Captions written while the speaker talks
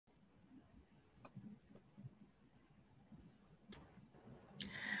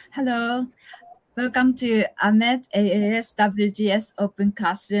Hello, welcome to Ahmed AAS WGS Open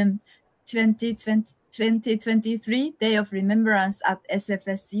Classroom 2023 Day of Remembrance at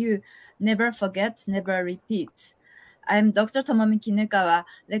SFSU. Never forget, never repeat. I'm Dr. Tomomi Kinukawa,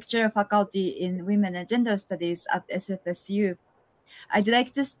 lecturer faculty in Women and Gender Studies at SFSU. I'd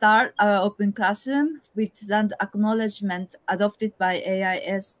like to start our open classroom with land acknowledgement adopted by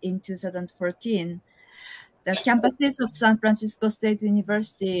AIS in 2014. The campuses of San Francisco State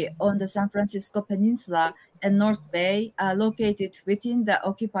University on the San Francisco Peninsula and North Bay are located within the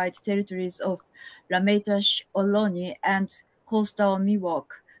occupied territories of Ramaytush Ohlone and coastal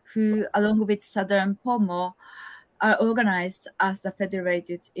Miwok, who, along with Southern Pomo, are organized as the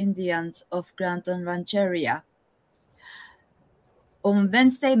Federated Indians of Granton Rancheria. On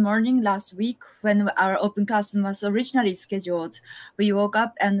Wednesday morning last week, when our open classroom was originally scheduled, we woke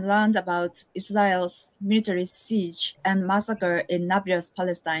up and learned about Israel's military siege and massacre in Nablus,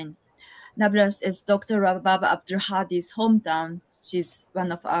 Palestine. Nablus is Dr. Rabab Abdulhadi's hometown. She's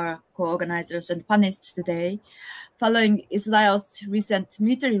one of our co-organizers and panelists today. Following Israel's recent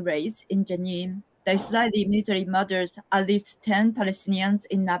military raids in Jenin, the Israeli military murdered at least 10 Palestinians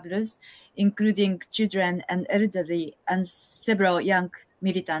in Nablus, including children and elderly, and several young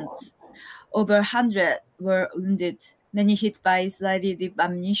militants. Over 100 were wounded, many hit by Israeli live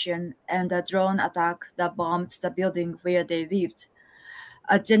ammunition and a drone attack that bombed the building where they lived.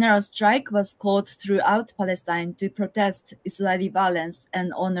 A general strike was called throughout Palestine to protest Israeli violence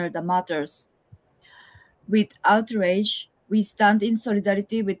and honor the martyrs. With outrage, we stand in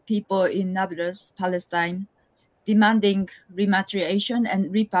solidarity with people in Nablus, Palestine, demanding rematriation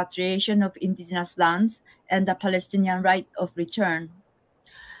and repatriation of indigenous lands and the Palestinian right of return.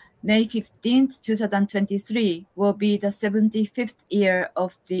 May 15, 2023 will be the 75th year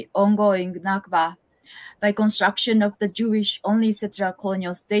of the ongoing Nakba, by construction of the Jewish-only settler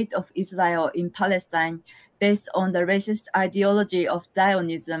colonial state of Israel in Palestine based on the racist ideology of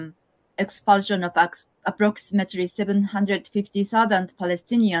Zionism, expulsion of approximately 750,000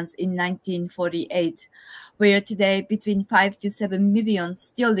 Palestinians in 1948, where today between 5 to 7 million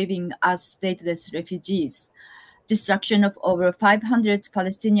still living as stateless refugees, destruction of over 500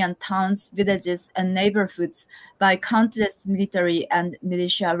 Palestinian towns, villages, and neighborhoods by countless military and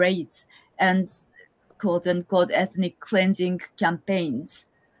militia raids, and quote-unquote ethnic cleansing campaigns.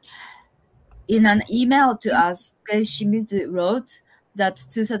 In an email to us, Shimizu wrote that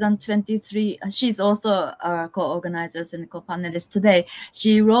 2023, she's also our co-organizers and co-panelists today.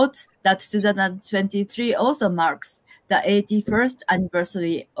 She wrote that 2023 also marks the 81st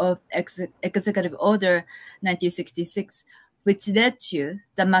anniversary of Executive Order 1966, which led to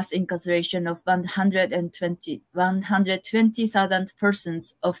the mass incarceration of 120,000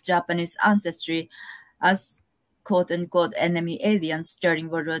 persons of Japanese ancestry as quote-unquote enemy aliens during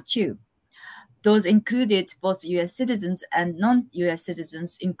World War II. Those included both U.S. citizens and non-U.S.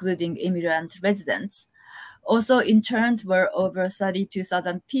 citizens, including immigrant residents. Also interned were over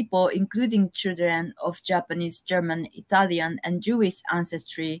 32,000 people, including children of Japanese, German, Italian, and Jewish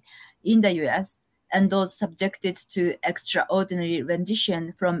ancestry in the U.S., and those subjected to extraordinary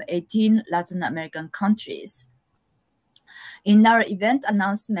rendition from 18 Latin American countries. In our event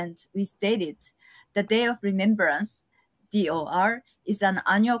announcement, we stated the Day of Remembrance, DOR, is an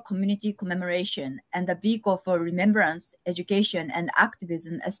annual community commemoration and a vehicle for remembrance, education, and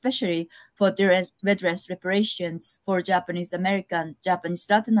activism, especially for redress reparations for Japanese American, Japanese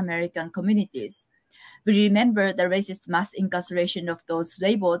Latin American communities. We remember the racist mass incarceration of those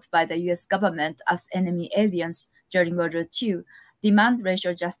labeled by the US government as enemy aliens during World War II, demand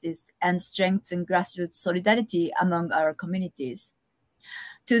racial justice, and strengthen grassroots solidarity among our communities.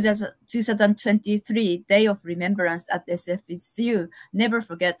 2023 Day of Remembrance at SFSU, Never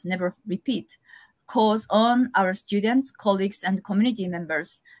Forget, Never Repeat, calls on our students, colleagues, and community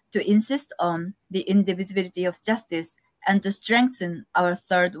members to insist on the indivisibility of justice and to strengthen our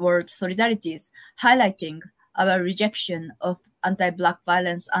third world solidarities, highlighting our rejection of anti-Black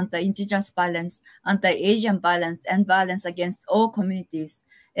violence, anti-Indigenous violence, anti-Asian violence, and violence against all communities,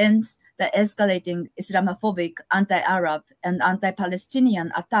 and the escalating Islamophobic, anti-Arab, and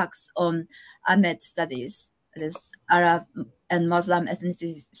anti-Palestinian attacks on Ahmed studies, that is, Arab and Muslim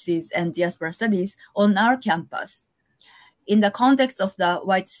ethnicities and diaspora studies on our campus. In the context of the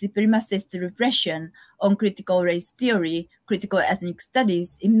white supremacist repression on critical race theory, critical ethnic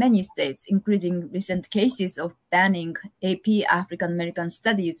studies in many states, including recent cases of banning AP African American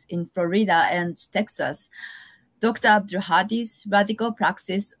studies in Florida and Texas, Dr. Abdulhadi's radical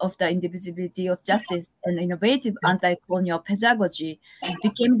praxis of the indivisibility of justice and innovative anti-colonial pedagogy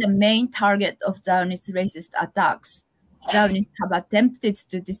became the main target of Zionist racist attacks. Zionists have attempted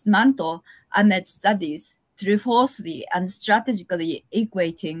to dismantle Ahmed studies through falsely and strategically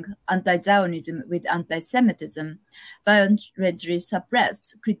equating anti-Zionism with anti-Semitism, violently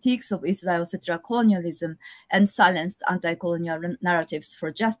suppressed critiques of Israel's settler colonialism, and silenced anti-colonial narratives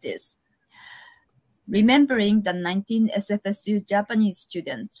for justice. Remembering the 19 SFSU Japanese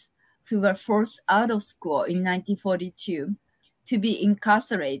students who were forced out of school in 1942 to be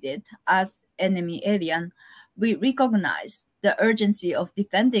incarcerated as enemy alien, we recognize the urgency of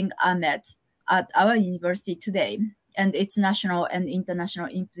defending Ahmed at our university today and its national and international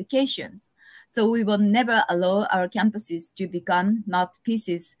implications. So we will never allow our campuses to become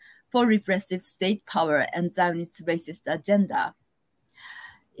mouthpieces for repressive state power and Zionist racist agenda.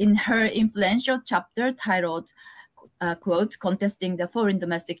 In her influential chapter titled, quote, Contesting the Foreign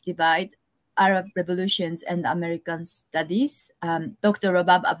Domestic Divide, Arab Revolutions and American Studies, Dr.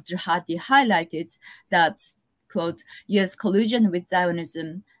 Rabab Abdulhadi highlighted that, quote, U.S. collusion with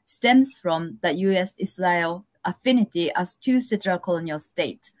Zionism stems from the U.S.-Israel affinity as two settler colonial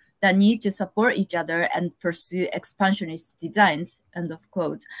states that need to support each other and pursue expansionist designs, end of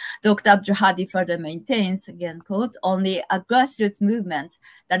quote. Dr. Abdulhadi further maintains, again, quote, only a grassroots movement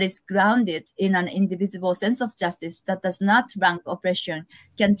that is grounded in an indivisible sense of justice that does not rank oppression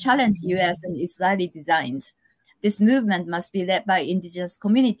can challenge U.S. and Israeli designs. This movement must be led by indigenous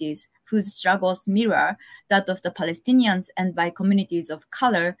communities whose struggles mirror that of the Palestinians and by communities of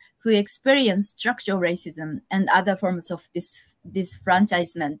color who experience structural racism and other forms of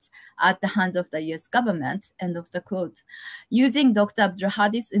disfranchisement at the hands of the U.S. government, end of the quote. Using Dr.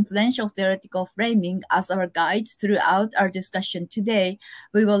 Abdulhadi's influential theoretical framing as our guide throughout our discussion today,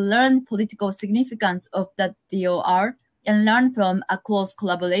 we will learn political significance of the DOR and learn from a close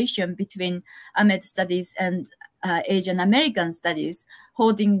collaboration between Ahmed Studies and Asian American Studies,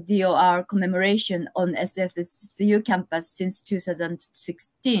 holding DOR commemoration on SFSU campus since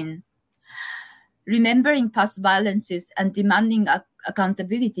 2016. Remembering past violences and demanding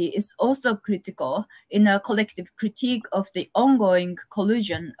accountability is also critical in a collective critique of the ongoing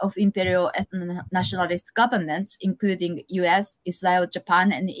collusion of imperial ethno-nationalist governments, including US, Israel,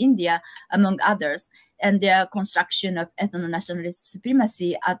 Japan, and India, among others, and their construction of ethno-nationalist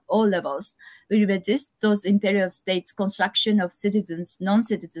supremacy at all levels. We resist those imperial states' construction of citizens,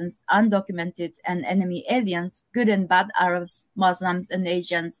 non-citizens, undocumented, and enemy aliens, good and bad Arabs, Muslims, and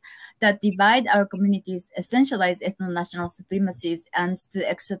Asians, that divide our communities, essentialize ethno-national supremacies, and to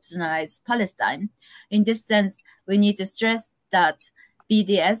exceptionalize Palestine. In this sense, we need to stress that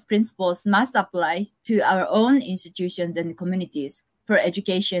BDS principles must apply to our own institutions and communities for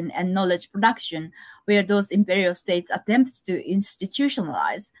education and knowledge production, where those imperial states attempt to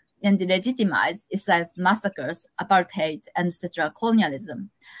institutionalize and legitimize Israel's massacres, apartheid, and settler colonialism.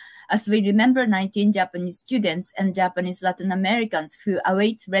 As we remember 19 Japanese students and Japanese Latin Americans who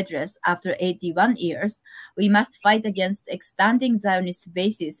await redress after 81 years, we must fight against expanding Zionist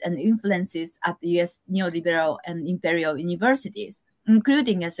bases and influences at the U.S. neoliberal and imperial universities,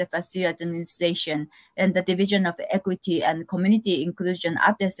 including SFSU administration and the Division of Equity and Community Inclusion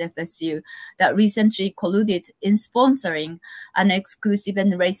at SFSU that recently colluded in sponsoring an exclusive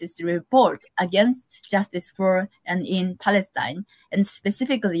and racist report against justice for and in Palestine, and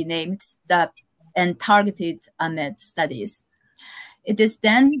specifically named and targeted Ahmed Studies. It is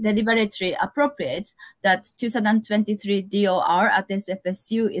then deliberately appropriate that 2023 DOR at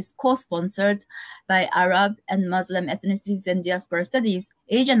SFSU is co-sponsored by Arab and Muslim ethnicities and diaspora studies,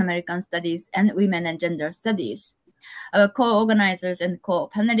 Asian American studies, and women and gender studies. Our co-organizers and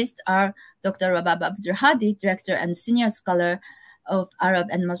co-panelists are Dr. Rabab Abdulhadi, Director and Senior Scholar of Arab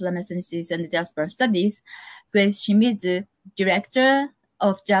and Muslim ethnicities and diaspora studies, Grace Shimizu, Director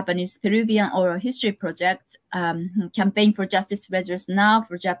of Japanese Peruvian Oral History Project, Campaign for Justice Redress Now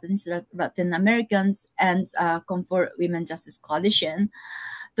for Japanese Latin Americans, and Comfort Women Justice Coalition.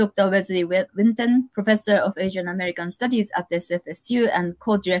 Dr. Wesley Ueunten, Professor of Asian American Studies at SFSU and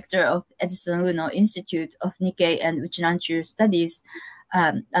co-director of Edison Uno Institute of Nikkei and Uchiranchu Studies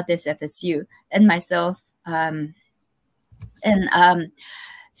at SFSU, and myself,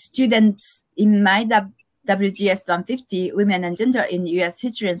 students in my WGS 150, Women and Gender in U.S.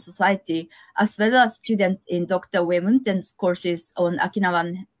 History and Society, as well as students in Dr. Ueunten's courses on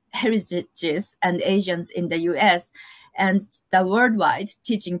Okinawan heritages and Asians in the U.S., and the worldwide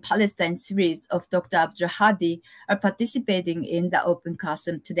Teaching Palestine series of Dr. Abdulhadi are participating in the open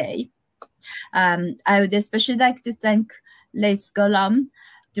classroom today. I would especially like to thank Leitz Golam,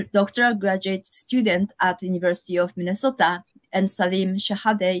 doctoral graduate student at the University of Minnesota, and Salim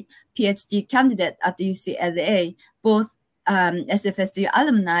Shahadeh, PhD candidate at UCLA, both SFSU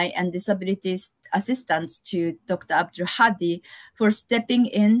alumni and disability assistant to Dr. Abdulhadi for stepping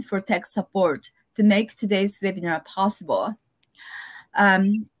in for tech support to make today's webinar possible.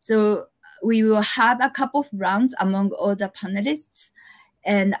 So we will have a couple of rounds among all the panelists.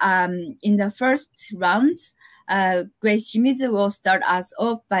 And in the first round, Grace Shimizu will start us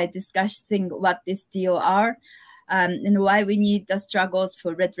off by discussing what this DOR and why we need the struggles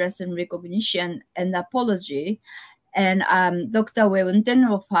for redress and recognition and apology. And Dr. Ueunten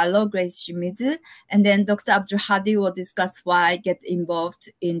will follow Grace Shimizu, and then Dr. Abdulhadi will discuss why get involved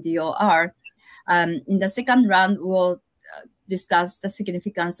in DOR. In the second round, we'll discuss the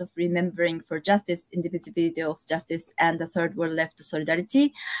significance of remembering for justice, indivisibility of justice, and the third world left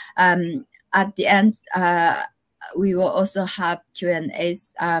solidarity. At the end, we will also have Q&A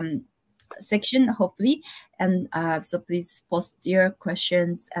section, hopefully. And so please post your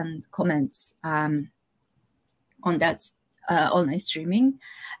questions and comments on that online streaming.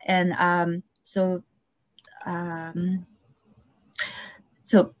 And so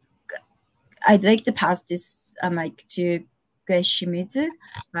I'd like to pass this mic to Grace Shimizu.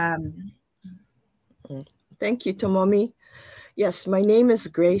 Thank you, Tomomi. Yes, my name is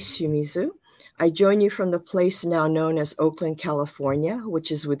Grace Shimizu. I join you from the place now known as Oakland, California,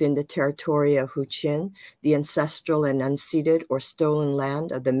 which is within the territory of Huichin, the ancestral and unceded or stolen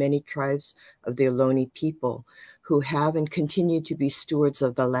land of the many tribes of the Ohlone people who have and continue to be stewards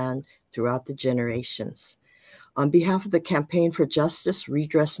of the land throughout the generations. On behalf of the Campaign for Justice,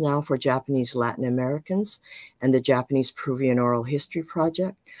 Redress Now for Japanese Latin Americans, and the Japanese Peruvian Oral History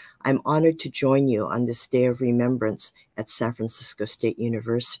Project, I'm honored to join you on this day of remembrance at San Francisco State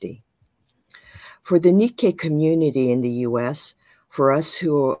University. For the Nikkei community in the U.S., for us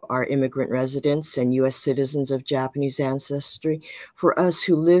who are immigrant residents and U.S. citizens of Japanese ancestry, for us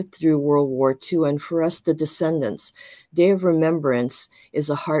who lived through World War II, and for us, the descendants, Day of Remembrance is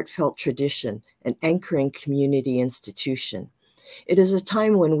a heartfelt tradition, an anchoring community institution. It is a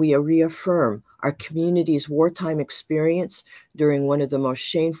time when we reaffirm our community's wartime experience during one of the most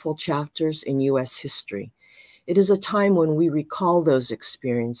shameful chapters in U.S. history. It is a time when we recall those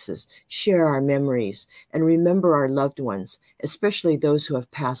experiences, share our memories, and remember our loved ones, especially those who have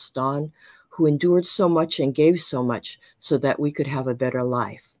passed on, who endured so much and gave so much so that we could have a better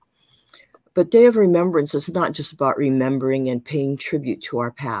life. But Day of Remembrance is not just about remembering and paying tribute to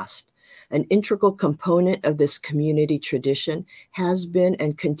our past. An integral component of this community tradition has been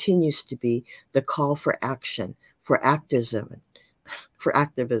and continues to be the call for action, for activism,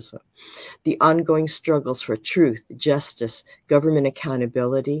 the ongoing struggles for truth, justice, government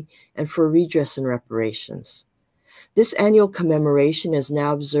accountability, and for redress and reparations. This annual commemoration is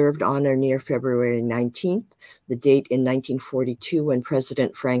now observed on or near February 19th, the date in 1942 when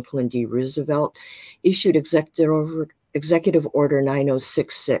President Franklin D. Roosevelt issued Executive Order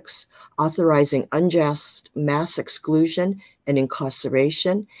 9066, authorizing unjust mass exclusion and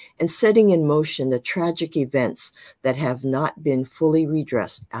incarceration and setting in motion the tragic events that have not been fully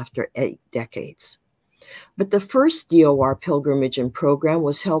redressed after 8 decades. But the first DOR pilgrimage and program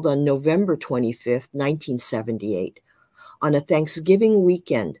was held on November 25th, 1978. On a Thanksgiving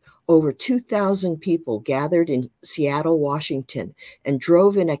weekend, over 2,000 people gathered in Seattle, Washington, and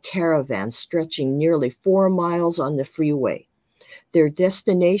drove in a caravan stretching nearly 4 miles on the freeway. Their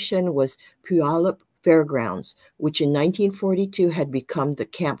destination was Puyallup Fairgrounds, which in 1942 had become the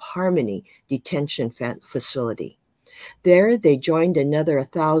Camp Harmony detention facility. There, they joined another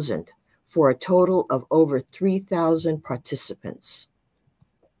 1,000 for a total of over 3,000 participants.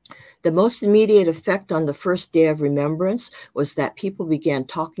 The most immediate effect on the first Day of Remembrance was that people began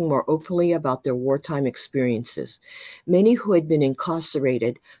talking more openly about their wartime experiences. Many who had been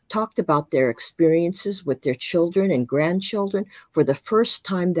incarcerated talked about their experiences with their children and grandchildren for the first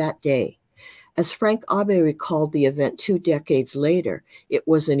time that day. As Frank Abe recalled the event 2 decades later, it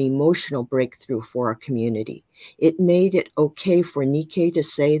was an emotional breakthrough for our community. It made it okay for Nikkei to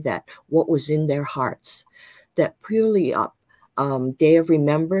say that what was in their hearts, that Puyallup Day of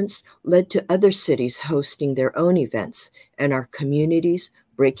Remembrance led to other cities hosting their own events and our communities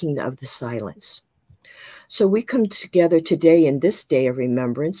breaking of the silence. So we come together today in this Day of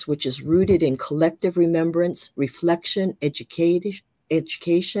Remembrance, which is rooted in collective remembrance, reflection,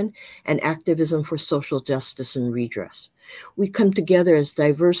 education, and activism for social justice and redress. We come together as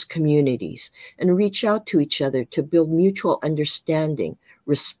diverse communities and reach out to each other to build mutual understanding,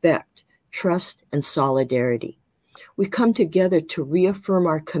 respect, trust, and solidarity. We come together to reaffirm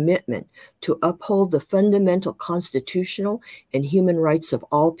our commitment to uphold the fundamental constitutional and human rights of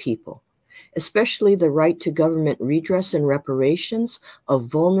all people, especially the right to government redress and reparations of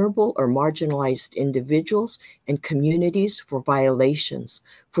vulnerable or marginalized individuals and communities for violations,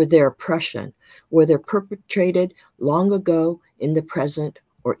 for their oppression, whether perpetrated long ago, in the present,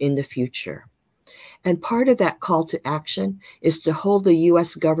 or in the future. And part of that call to action is to hold the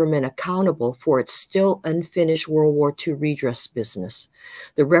U.S. government accountable for its still unfinished World War II redress business.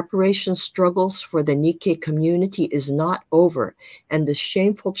 The reparations struggles for the Nikkei community is not over, and the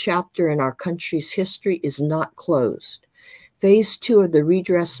shameful chapter in our country's history is not closed. Phase 2 of the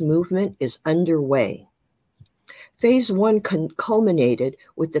redress movement is underway. Phase 1 culminated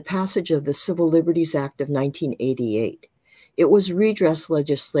with the passage of the Civil Liberties Act of 1988. It was redress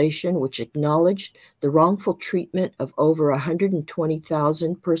legislation which acknowledged the wrongful treatment of over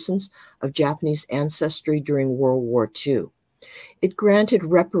 120,000 persons of Japanese ancestry during World War II. It granted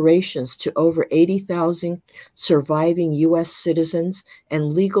reparations to over 80,000 surviving U.S. citizens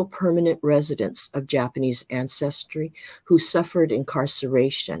and legal permanent residents of Japanese ancestry who suffered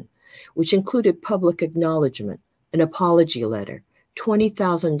incarceration, which included public acknowledgement, an apology letter,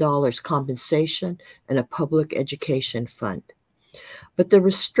 $20,000 compensation, and a public education fund. But the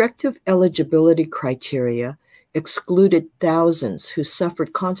restrictive eligibility criteria excluded thousands who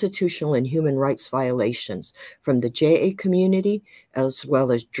suffered constitutional and human rights violations from the JA community, as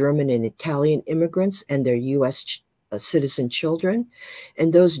well as German and Italian immigrants and their U.S. citizen children,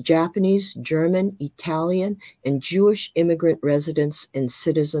 and those Japanese, German, Italian, and Jewish immigrant residents and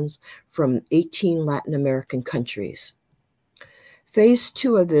citizens from 18 Latin American countries. Phase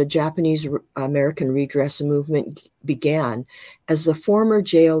 2 of the Japanese American redress movement began as the former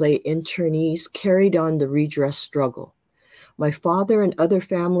JLA internees carried on the redress struggle. My father and other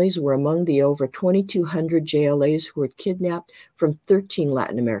families were among the over 2,200 JLAs who were kidnapped from 13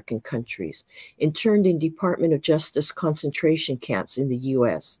 Latin American countries, interned in Department of Justice concentration camps in the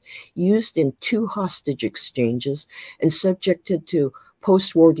U.S., used in 2 hostage exchanges, and subjected to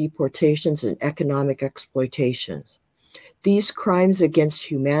post-war deportations and economic exploitations. These crimes against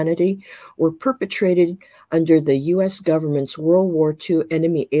humanity were perpetrated under the U.S. government's World War II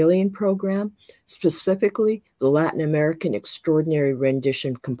enemy alien program, specifically the Latin American Extraordinary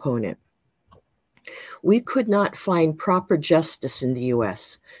Rendition Component. We could not find proper justice in the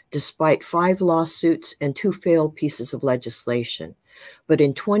U.S., despite 5 lawsuits and 2 failed pieces of legislation. But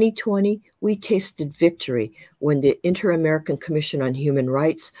in 2020, we tasted victory when the Inter-American Commission on Human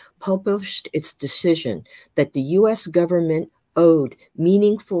Rights published its decision that the U.S. government owed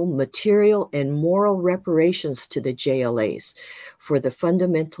meaningful material and moral reparations to the JLAs for the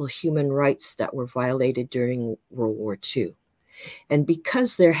fundamental human rights that were violated during World War II. And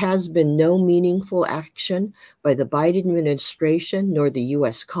because there has been no meaningful action by the Biden administration nor the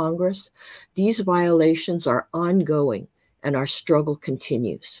U.S. Congress, these violations are ongoing and our struggle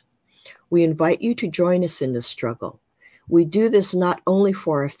continues. We invite you to join us in this struggle. We do this not only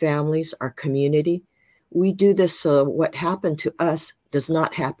for our families, our community. We do this so what happened to us does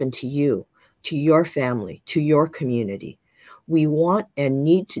not happen to you, to your family, to your community. We want and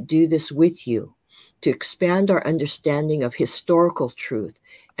need to do this with you to expand our understanding of historical truth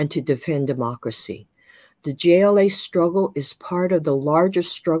and to defend democracy. The JLA struggle is part of the larger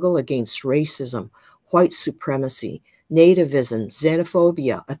struggle against racism, white supremacy, nativism,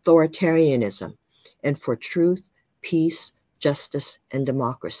 xenophobia, authoritarianism, and for truth, peace, justice, and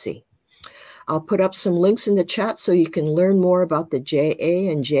democracy. I'll put up some links in the chat so you can learn more about the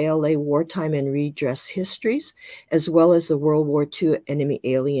JA and JLA wartime and redress histories, as well as the World War II enemy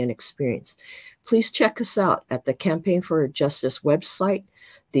alien experience. Please check us out at the Campaign for Justice website,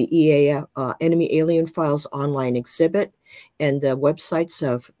 the EAF Enemy Alien Files online exhibit, and the websites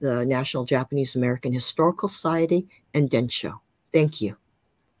of the National Japanese American Historical Society and Densho. Thank you.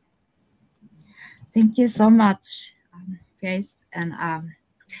 Thank you so much, guys. And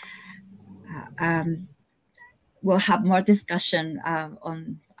we'll have more discussion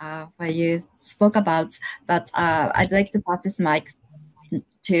on what you spoke about, but I'd like to pass this mic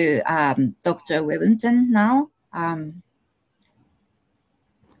to Dr. Ueunten now.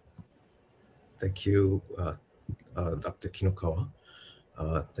 Thank you, Dr. Kinukawa.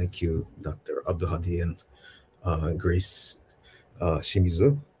 Thank you, Dr. Abdulhadi and Grace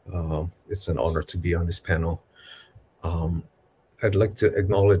Shimizu. It's an honor to be on this panel. I'd like to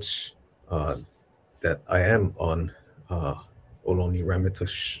acknowledge that I am on Ohlone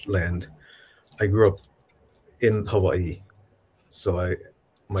Ramaytush land. I grew up in Hawaii, so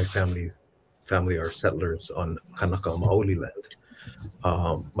my family are settlers on Kanaka Maoli land.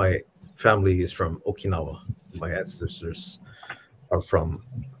 My family is from Okinawa. My ancestors are from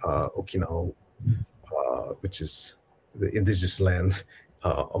Okinawa, which is the indigenous land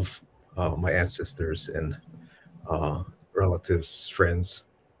of my ancestors and relatives, friends.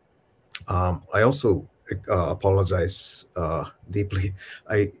 I also apologize deeply.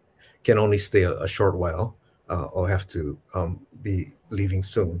 I can only stay a short while. I'll have to be leaving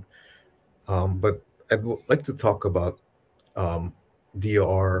soon. But I'd like to talk about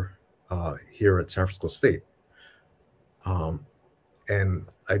DOR here at San Francisco State. And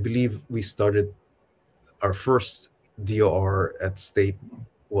I believe we started our first DOR at State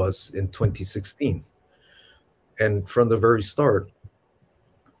was in 2016. And from the very start,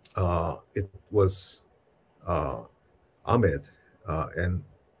 it was Ahmed and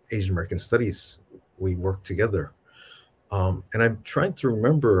Asian American Studies. We worked together. And I'm trying to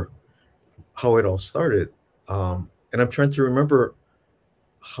remember how it all started. And I'm trying to remember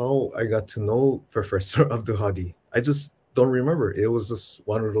how I got to know Professor Abdulhadi. I just don't remember. It was just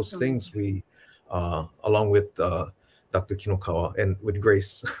one of those things we, along with Dr. Kinukawa and with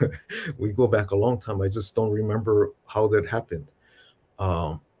Grace, we go back a long time. I just don't remember how that happened.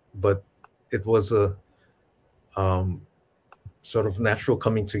 But it was a sort of natural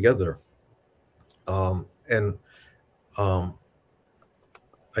coming together. And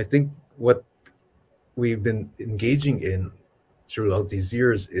I think what we've been engaging in throughout these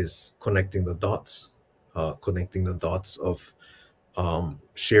years is connecting the dots of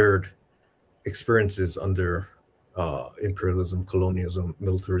shared experiences under imperialism, colonialism,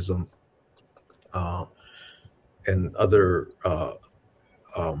 militarism, and other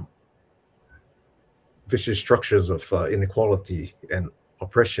vicious structures of inequality and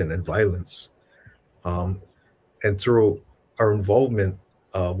oppression and violence. And through our involvement,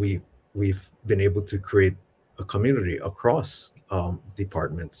 we've been able to create a community across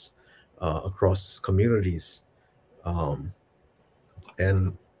departments, across communities. And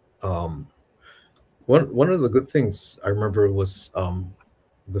one of the good things I remember was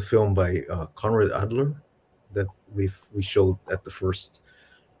the film by Conrad Adler that we showed at the first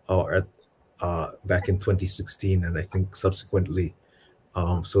at back in 2016, and I think subsequently.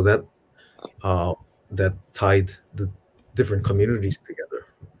 So that that tied the different communities together,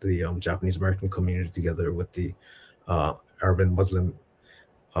 the Japanese American community together with the Arab and Muslim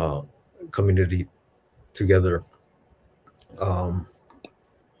community together.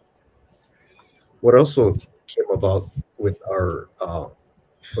 What also came about with our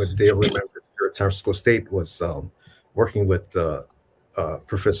what they remembered here at San Francisco State was working with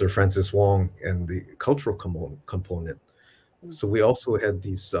Professor Francis Wong and the cultural component. So we also had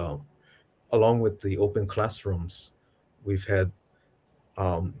these, along with the open classrooms, we've had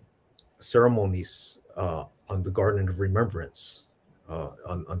ceremonies on the Garden of Remembrance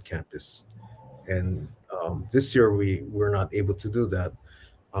on campus. And this year we were not able to do that.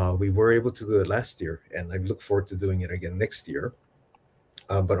 We were able to do it last year, and I look forward to doing it again next year.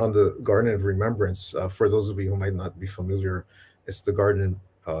 But on the Garden of Remembrance, for those of you who might not be familiar, it's the garden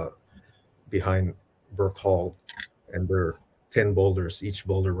behind Burke Hall, and there are 10 boulders, each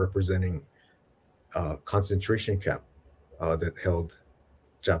boulder representing a concentration camp that held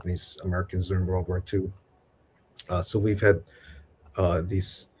Japanese Americans during World War II. So we've had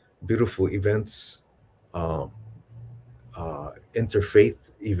these beautiful events, interfaith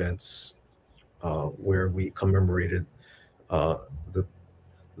events, where we commemorated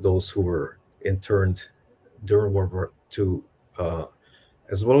those who were interned during World War II,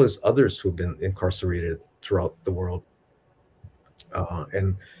 as well as others who've been incarcerated throughout the world.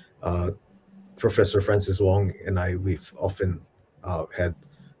 And Professor Francis Wong and I, we've often had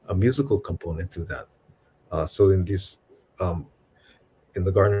a musical component to that. So in these, in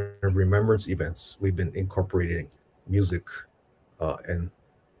the Garden of Remembrance events, we've been incorporating music and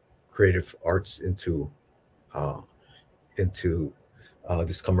creative arts into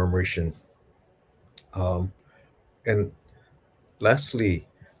this commemoration. And lastly,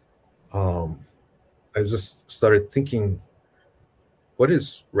 I just started thinking, what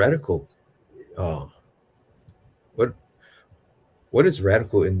is radical? What is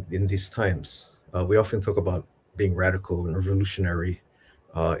radical in these times? We often talk about being radical and revolutionary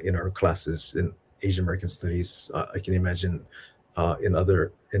in our classes in Asian American Studies. I can imagine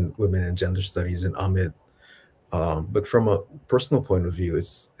in women and gender studies in Ahmed. But from a personal point of view,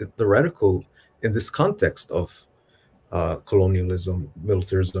 the radical in this context of colonialism,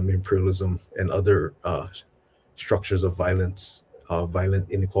 militarism, imperialism, and other structures of violence, violent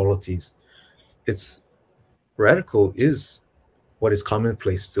inequalities. It's radical is what is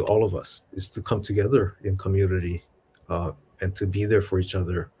commonplace to all of us, is to come together in community and to be there for each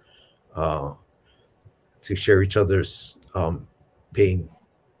other, to share each other's pain,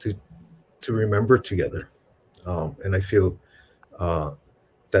 to remember together. And I feel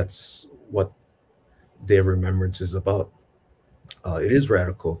that's what Day of Remembrance is about. It is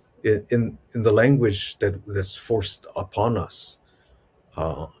radical in the language that's forced upon us,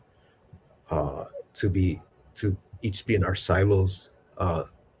 uh, to each be in our silos,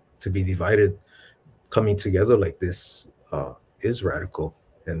 to be divided. Coming together like this is radical,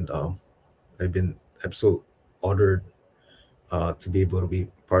 and I've been absolutely honored to be able to be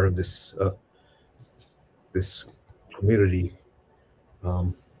part of this community.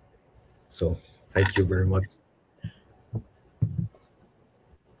 So thank you very much.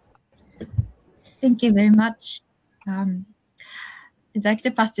 Thank you very much. I'd like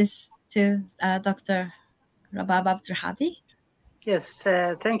to pass this to Dr. Rabab Abdulhadi. Yes,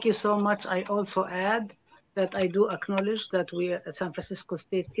 thank you so much. I also add that I do acknowledge that San Francisco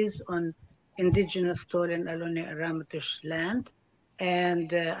State is on indigenous Tolen Alone Ramatish land.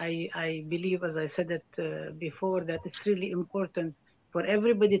 And I believe, as I said it before, that it's really important for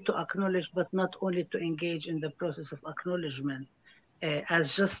everybody to acknowledge, but not only to engage in the process of acknowledgement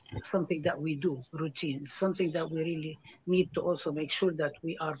as just something that we do, routine, something that we really need to also make sure that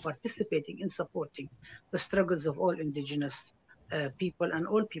we are participating in supporting the struggles of all indigenous people and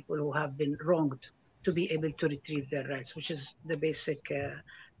all people who have been wronged to be able to retrieve their rights, which is the basic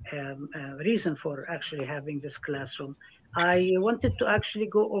reason for actually having this classroom. I wanted to actually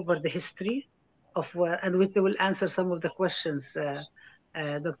go over the history of, and we will answer some of the questions,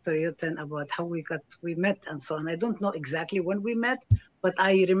 Dr. Ueunten, about how we met and so on. I don't know exactly when we met, but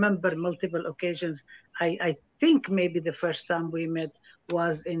I remember multiple occasions. I think maybe the first time we met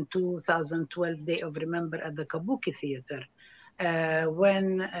was in 2012 Day of Remember at the Kabuki Theater.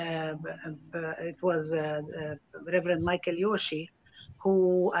 When it was Reverend Michael Yoshi,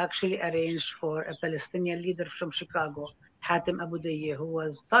 who actually arranged for a Palestinian leader from Chicago, Hatem Abu Dayyeh, who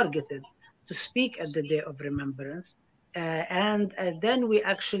was targeted to speak at the Day of Remembrance. And then we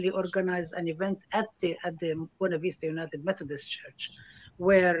actually organized an event at the Buena Vista United Methodist Church,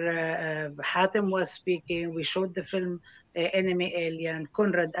 where Hatem was speaking. We showed the film Enemy Alien.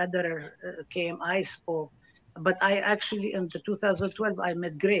 Conrad Adderer came. I spoke. But I actually, in the 2012, I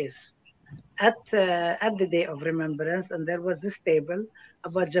met Grace at the Day of Remembrance, and there was this table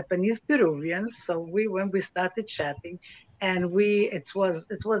about Japanese Peruvians. So when we started chatting, and it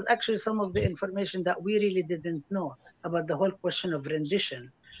was actually some of the information that we really didn't know about the whole question of rendition.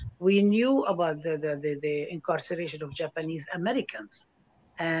 We knew about the incarceration of Japanese Americans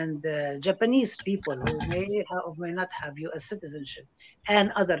and Japanese people who may or may not have U.S. citizenship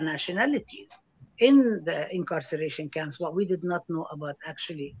and other nationalities in the incarceration camps. What we did not know about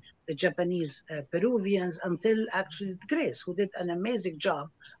actually the Japanese Peruvians until actually Grace, who did an amazing job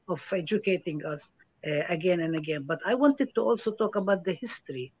of educating us again and again. But I wanted to also talk about the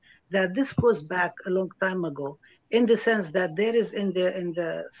history, that this goes back a long time ago, in the sense that there is in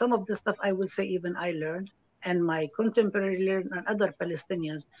the some of the stuff I will say even I learned and my contemporary learned and other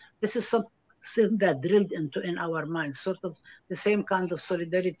Palestinians, this is something that drilled in our minds, sort of the same kind of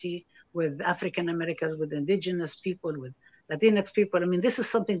solidarity with African Americans, with indigenous people, with Latinx people. I mean, this is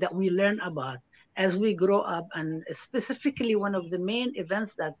something that we learn about as we grow up. And specifically, one of the main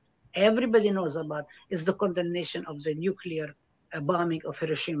events that everybody knows about is the condemnation of the nuclear bombing of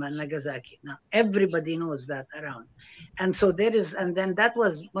Hiroshima and Nagasaki. Now, everybody knows that around. And so there is, and then that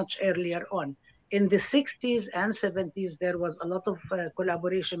was much earlier on. In the 60s and 70s, there was a lot of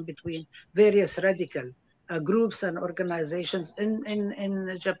collaboration between various radical groups and organizations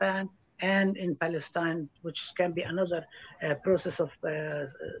in Japan and in Palestine, which can be another process of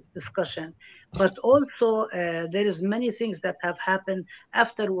discussion. But also there is many things that have happened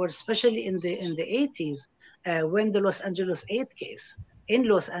afterwards, especially in the 80s, when the Los Angeles 8 case. In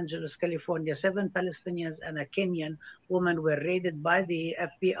Los Angeles, California, 7 Palestinians and a Kenyan woman were raided by the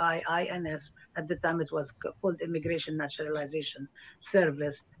FBI, INS. At the time, it was called Immigration Naturalization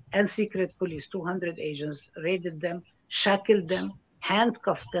Service, and secret police. 200 agents raided them, shackled them,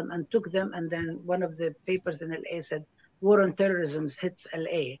 handcuffed them, and took them. And then one of the papers in LA said, "War on terrorism hits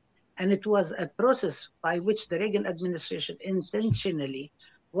LA." And it was a process by which the Reagan administration intentionally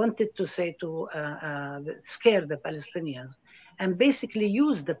wanted to say to scare the Palestinians, and basically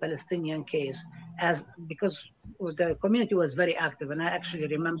use the Palestinian case as, because the community was very active. And I actually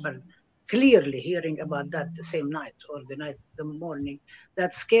remember clearly hearing about that the same night or the morning,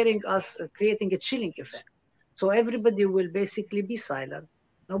 that scaring us, creating a chilling effect. So everybody will basically be silent.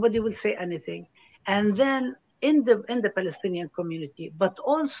 Nobody will say anything. And then in the Palestinian community, but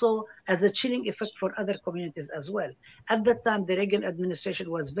also as a chilling effect for other communities as well. At that time, the Reagan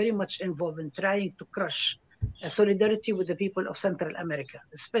administration was very much involved in trying to crush solidarity with the people of Central America,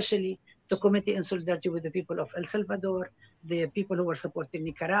 especially the Committee in Solidarity with the people of El Salvador, the people who were supporting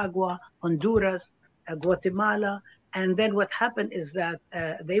Nicaragua, Honduras, Guatemala. And then what happened is that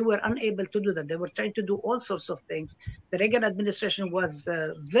they were unable to do that. They were trying to do all sorts of things. The Reagan administration was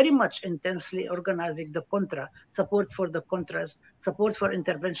very much intensely organizing the Contra, support for the Contras, support for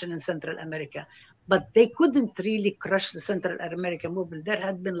intervention in Central America. But they couldn't really crush the Central America movement. There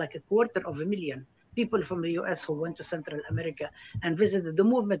had been like 250,000 people from the US who went to Central America and visited. The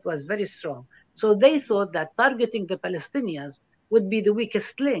movement was very strong. So they thought that targeting the Palestinians would be the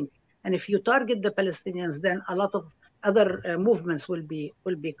weakest link. And if you target the Palestinians, then a lot of other movements will be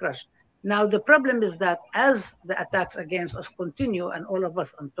crushed. Now, the problem is that as the attacks against us continue, and all of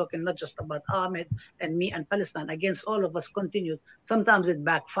us, I'm talking not just about Ahmed and me and Palestine, against all of us continue, sometimes it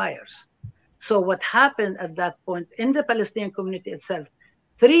backfires. So what happened at that point in the Palestinian community itself,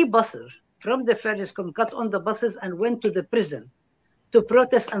 3 buses from the Fairness Committee got on the buses and went to the prison to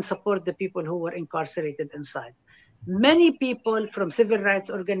protest and support the people who were incarcerated inside. Many people from civil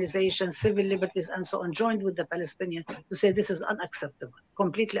rights organizations, civil liberties, and so on joined with the Palestinians to say this is unacceptable,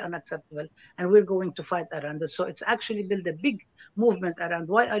 completely unacceptable, and we're going to fight around it. So it's actually built a big movement around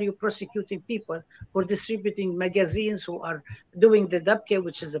why are you prosecuting people for distributing magazines, who are doing the dabke,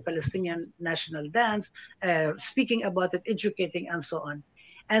 which is the Palestinian national dance, speaking about it, educating, and so on.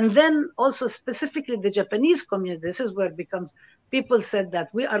 And then also specifically the Japanese community, this is where it becomes, people said that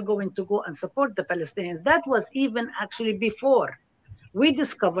we are going to go and support the Palestinians. That was even actually before we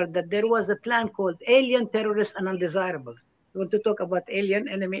discovered that there was a plan called Alien, Terrorists, and Undesirables. You want to talk about alien,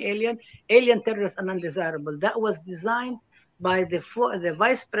 enemy alien, alien, terrorists, and undesirable. That was designed by the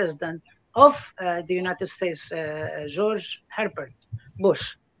vice president of the United States, George Herbert Bush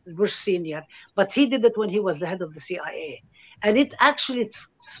Senior. But he did it when he was the head of the CIA. And it actually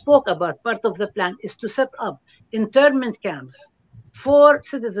spoke about, part of the plan is to set up internment camps for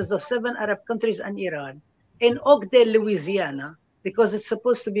citizens of 7 Arab countries and Iran in Oakdale, Louisiana, because it's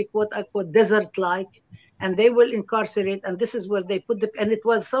supposed to be quote unquote desert-like, and they will incarcerate, and this is where they put and it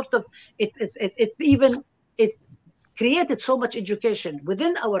was sort of, it created so much education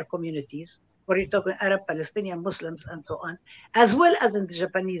within our communities, where you're talking Arab, Palestinian, Muslims, and so on, as well as in the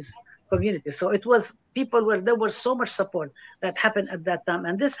Japanese community. So it was people where there was so much support that happened at that time.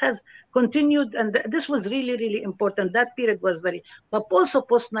 And this has continued, and this was really, really important. That period was very, but also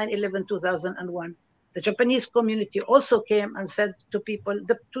post 9/11, 2001, the Japanese community also came and said to people,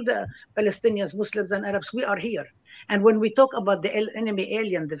 to the Palestinians, Muslims, and Arabs, we are here. And when we talk about the enemy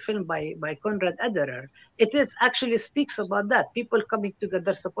alien, the film by Konrad Adenauer, it is actually speaks about that. People coming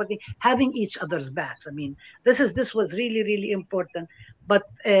together, supporting, having each other's backs. I mean, this was really, really important. But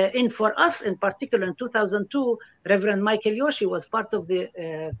for us in particular, in 2002, Reverend Michael Yoshi was part of the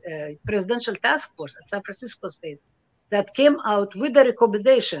presidential task force at San Francisco State that came out with a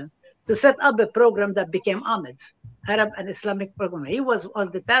recommendation to set up a program that became AMED, Arab and Islamic Program. He was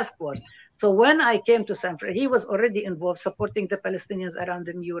on the task force. So when I came to San Francisco, he was already involved supporting the Palestinians around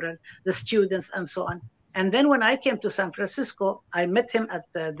the mural, the students, and so on. And then when I came to San Francisco, I met him at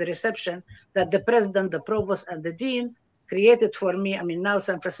the reception that the president, the provost, and the dean created for me. I mean, now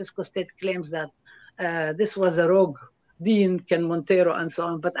San Francisco State claims that this was a rogue dean, Ken Montero, and so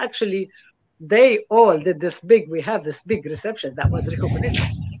on. But actually, they all did this we have this big reception that was recognition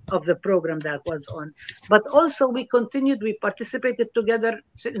of the program that was on. But also we continued, we participated together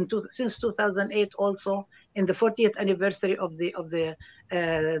since 2008 also in the 40th anniversary of the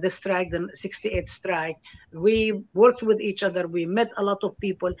strike, the 68th strike. We worked with each other, we met a lot of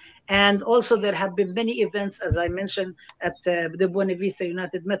people, and also there have been many events, as I mentioned, at the Buena Vista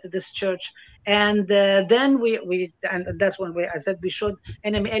United Methodist Church. And then and that's when I said we showed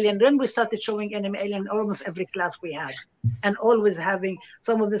Enemy Alien. Then we started showing Enemy Alien almost every class we had, and always having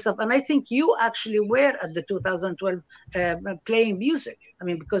some of this stuff. And I think you actually were at the 2012 playing music. I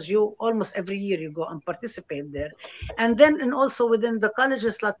mean, because you almost every year you go and participate there. And then, and also within the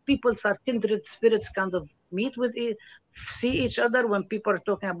colleges, like people are kindred spirits kind of meet with see each other when people are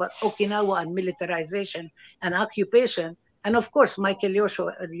talking about Okinawa and militarization and occupation. And of course, Michael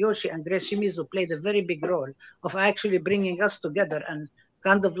Yoshi and Grace Shimizu played a very big role of actually bringing us together, and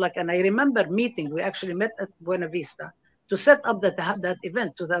kind of like, and I remember we actually met at Buena Vista to set up that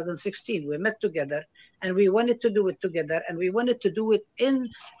event, 2016. We met together and we wanted to do it together, and we wanted to do it in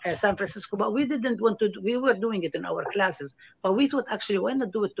San Francisco, but we didn't want to, we were doing it in our classes, but we thought actually, why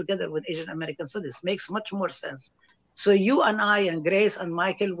not do it together with Asian American Studies? Makes much more sense. So you and I and Grace and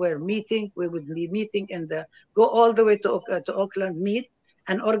Michael were meeting. We would be meeting go all the way to Oakland, meet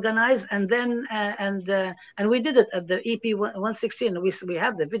and organize, and then and we did it at the EP 116. We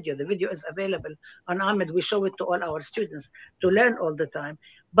have the video. The video is available on Ahmed. We show it to all our students to learn all the time.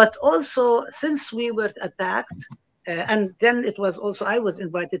 But also, since we were attacked, And then it was also, I was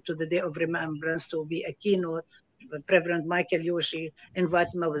invited to the Day of Remembrance to be a keynote. President Michael Yoshi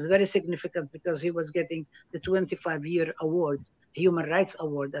invited me. It was very significant because he was getting the 25-year award, Human Rights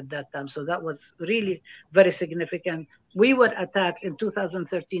Award at that time. So that was really very significant. We were attacked in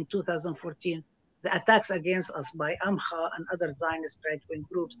 2013, 2014. The attacks against us by AMHA and other Zionist right-wing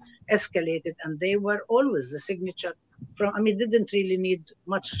groups escalated, and they were always the signature from, I mean, didn't really need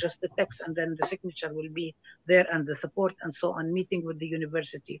much, just the text, and then the signature will be there and the support and so on, meeting with the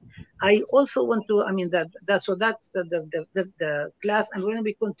university. I also want to, I mean, that's the class, and when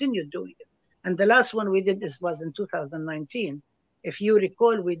we continued doing it. And the last one we did was in 2019. If you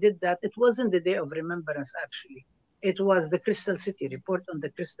recall, we did that. It wasn't the Day of Remembrance, actually. It was the Crystal City, report on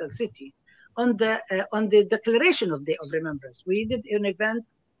the Crystal City. On the declaration of Day of Remembrance, we did an event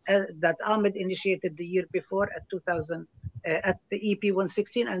that Ahmed initiated the year before at 2000 at the EP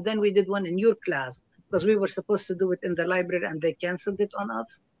 116, and then we did one in your class because we were supposed to do it in the library, and they canceled it on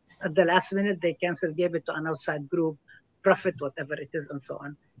us at the last minute. They canceled, gave it to an outside group, Prophet, whatever it is, and so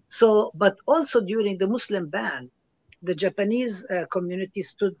on. So, but also during the Muslim ban, the Japanese community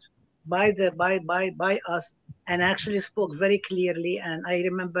stood by us and actually spoke very clearly. And I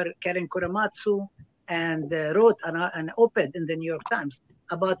remember Karen Kuramatsu and wrote an op-ed in the New York Times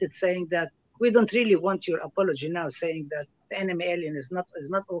about it, saying that we don't really want your apology now, saying that the enemy alien is not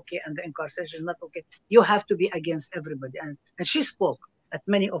okay and the incarceration is not okay. You have to be against everybody. And she spoke at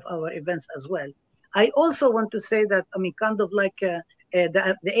many of our events as well. I also want to say that, I mean, kind of like the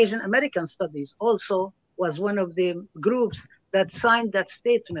Asian American Studies also was one of the groups that signed that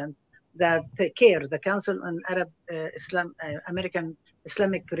statement that CARE, the Council on Arab American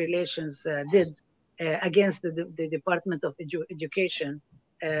Islamic Relations, did against the Department of Education,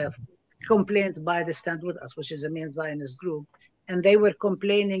 complained by the Stand With Us, which is a main Zionist group. And they were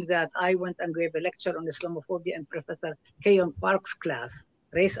complaining that I went and gave a lecture on Islamophobia in Professor Keyon Park's class,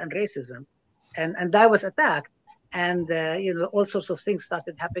 Race and Racism. And I was attacked. And, you know, all sorts of things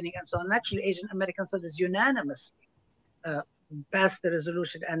started happening. And so on. Actually, Asian American Studies unanimously passed the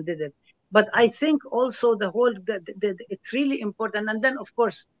resolution and did it. But I think also the whole, it's really important. And then, of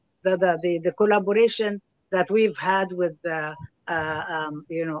course, the collaboration that we've had with,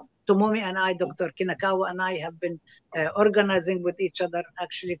 you know, Tomomi and I, Dr. Kinukawa and I have been organizing with each other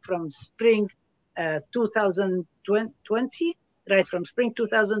actually from spring 2020, right, from spring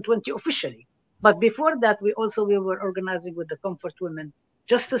 2020 officially. But before that, we were organizing with the Comfort Women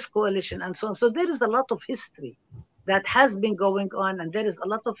Justice Coalition and so on. So there is a lot of history that has been going on, and there is a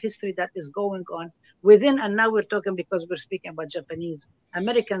lot of history that is going on within. And now we're talking, because we're speaking about Japanese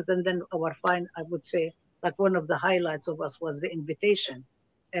Americans, and then I would say, like one of the highlights of us was the invitation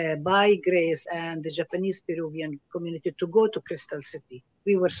by Grace and the Japanese Peruvian community to go to Crystal City.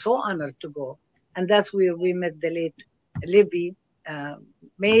 We were so honored to go. And that's where we met the late Libby.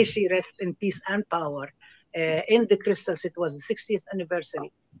 May she rest in peace and power. In the Crystal City. It was the 60th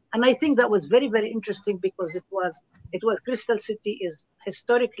anniversary. And I think that was very, very interesting because it was Crystal City is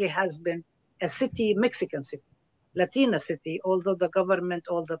historically has been a city, Mexican city, Latina city, although the government,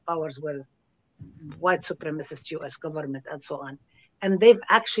 all the powers were white supremacist US government and so on. And they've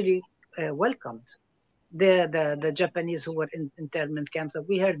actually welcomed the Japanese who were in internment camps.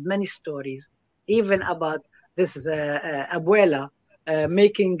 We heard many stories, even about this abuela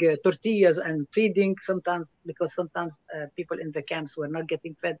making tortillas and feeding sometimes, because sometimes people in the camps were not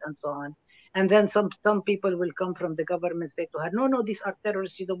getting fed and so on. And then some people will come from the government, say to her, no, these are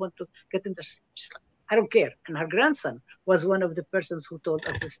terrorists, you don't want to get in there. She's like, I don't care. And her grandson was one of the persons who told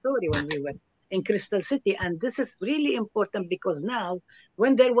us the story when we were in Crystal City. And this is really important because now,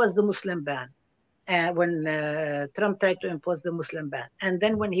 when there was the Muslim ban, when Trump tried to impose the Muslim ban, and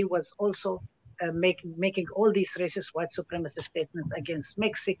then when he was also making all these racist white supremacist statements against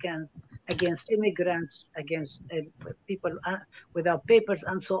Mexicans, against immigrants, against people without papers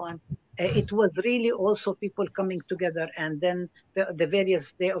and so on, it was really also people coming together. And then the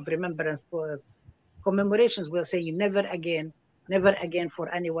various Day of Remembrance commemorations will say never again for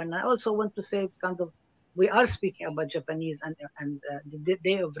anyone. I also want to say, kind of, we are speaking about Japanese and the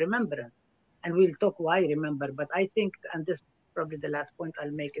Day of Remembrance, and we'll talk why remember. But I think, and this is probably the last point I'll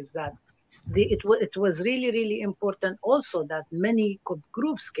make, is that it was really, really important also that many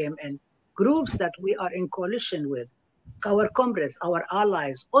groups came in, groups that we are in coalition with, our comrades, our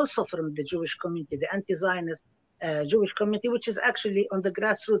allies, also from the Jewish community, the anti-Zionist Jewish community, which is actually on the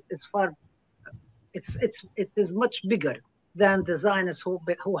grassroots. It is much bigger than the Zionists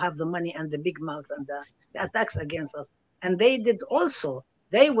who have the money and the big mouths and the attacks against us. And they did also.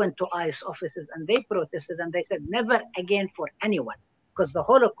 They went to ICE offices and they protested and they said never again for anyone, because the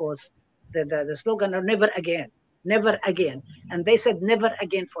Holocaust. The slogan of never again. never again. And they said never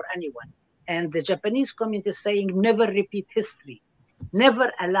again for anyone. And the Japanese community is saying never repeat history,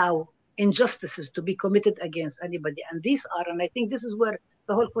 never allow injustices to be committed against anybody. And these are, and I think this is where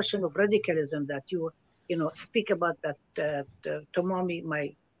the whole question of radicalism that you speak about, that Tomomi,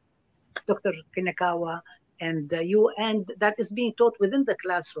 my Dr. Kinukawa, and you, and that is being taught within the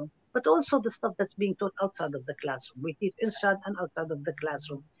classroom, but also the stuff that's being taught outside of the classroom. We teach inside and outside of the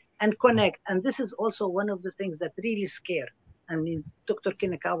classroom and connect. And this is also one of the things that really scare. I mean, Dr.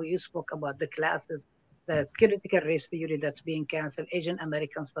 Kinukawa, you spoke about the classes, the critical race theory that's being canceled, Asian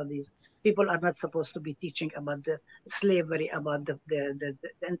American studies. People are not supposed to be teaching about the slavery, about the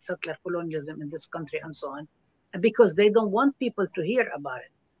settler colonialism in this country and so on, because they don't want people to hear about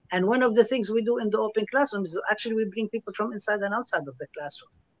it. And one of the things we do in the open classroom is actually we bring people from inside and outside of the classroom.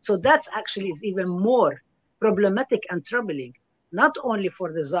 So that's actually is even more problematic and troubling, not only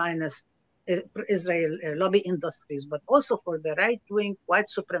for the Zionist Israel lobby industries, but also for the right-wing white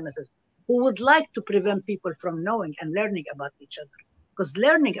supremacists who would like to prevent people from knowing and learning about each other. Because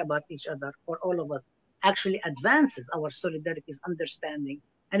learning about each other for all of us actually advances our solidarity's understanding.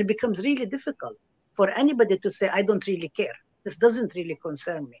 And it becomes really difficult for anybody to say, I don't really care. This doesn't really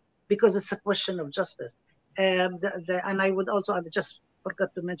concern me, because it's a question of justice. And I would also, I just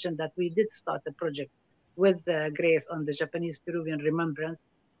forgot to mention that we did start a project with Grace on the Japanese Peruvian Remembrance,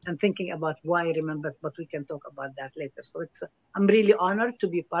 and thinking about why Remembrance, but we can talk about that later. So I'm really honored to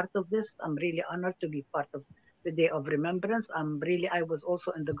be part of this. I'm really honored to be part of the Day of Remembrance. I was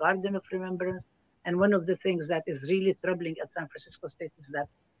also in the Garden of Remembrance. And one of the things that is really troubling at San Francisco State is that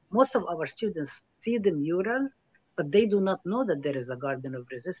most of our students see the murals, but they do not know that there is a Garden of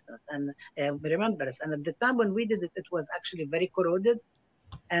Resistance and Remembrance. And at the time when we did it, it was actually very corroded.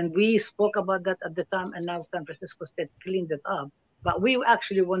 And we spoke about that at the time, and now San Francisco State cleaned it up. But we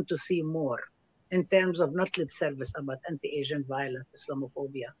actually want to see more in terms of not lip service about anti-Asian violence,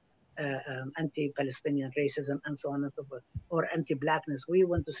 Islamophobia, anti-Palestinian racism, and so on and so forth, or anti-Blackness. We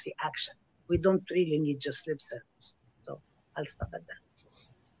want to see action. We don't really need just lip service. So I'll stop at that.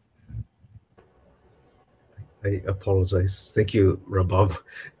 I apologize. Thank you, Rabab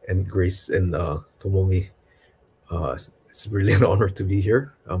and Grace and Tomomi. It's really an honor to be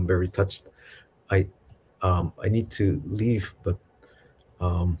here. I'm very touched. I need to leave, but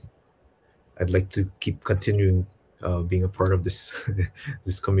I'd like to keep continuing being a part of this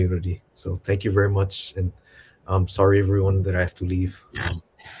this community. So thank you very much, and I'm sorry everyone that I have to leave.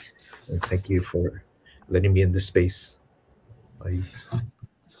 And thank you for letting me in this space. Bye.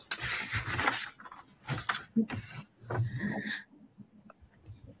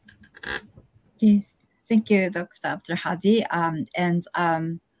 Yes, thank you, Dr. Abdulhadi,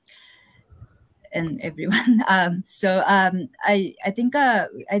 and everyone. I think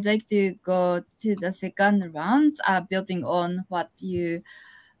I'd like to go to the second round, building on what you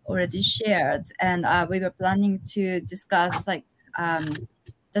already shared, and we were planning to discuss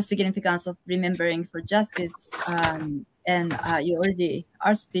the significance of remembering for justice, and you already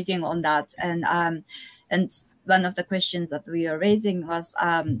are speaking on that, and one of the questions that we are raising was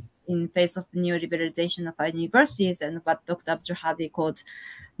in face of new liberalization of our universities and what Dr. Abdulhadi called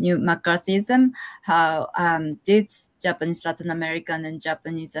new McCarthyism, how did Japanese Latin American and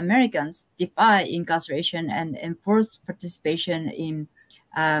Japanese Americans defy incarceration and enforce participation in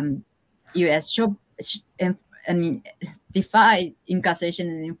U.S. defy incarceration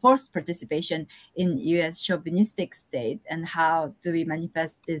and enforced participation in U.S. chauvinistic state, and how do we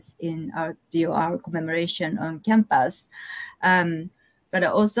manifest this in our DOR commemoration on campus? But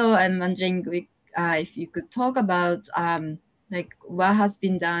also, I'm wondering if you could talk about what has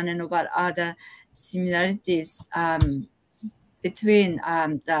been done and what are the similarities between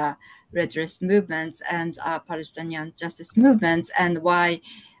the redress movements and Palestinian justice movements, and why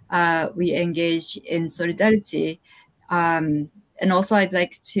we engage in solidarity. And also, I'd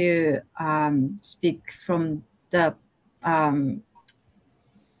like to speak from the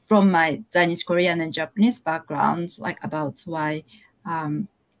from my Chinese, Korean, and Japanese backgrounds, about why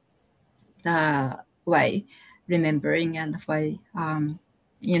remembering and why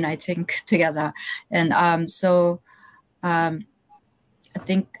uniting together. And I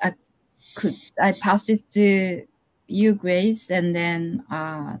think I pass this to you, Grace, and then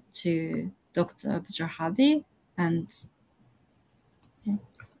to Dr. Abdulhadi. And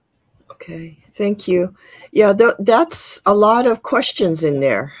okay, thank you. Yeah, that's a lot of questions in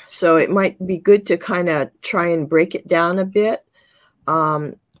there, so it might be good to kind of try and break it down a bit.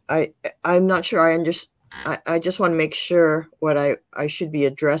 I'm not sure I understand. I just want to make sure what I should be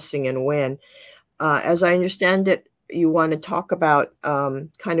addressing and when. As I understand it, you want to talk about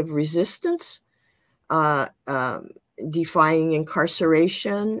kind of resistance defying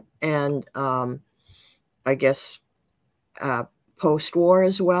incarceration and I guess post-war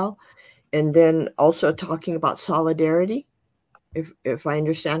as well. And then also talking about solidarity, if I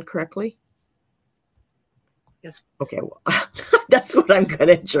understand correctly. Yes. Okay, well, that's what I'm going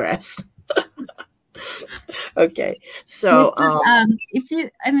to address. Okay, so if you,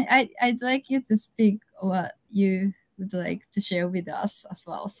 I mean, I'd like you to speak what you would like to share with us as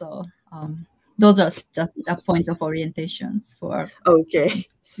well. So those are just a point of orientations for okay,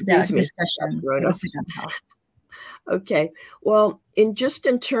 the excuse me, discussion for the second half. Okay, well, in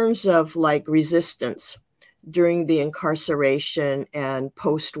terms of like resistance during the incarceration and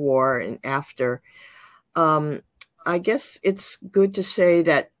post-war and after, I guess it's good to say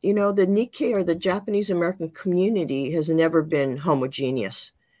that, you know, the Nikkei or the Japanese American community has never been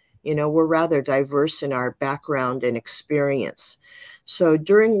homogeneous. You know, we're rather diverse in our background and experience. So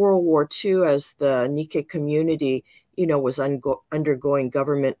during World War II, as the Nikkei community, you know, was undergoing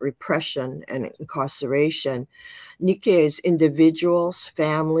government repression and incarceration, Nikkei as individuals,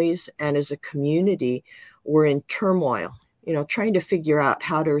 families, and as a community were in turmoil, you know, trying to figure out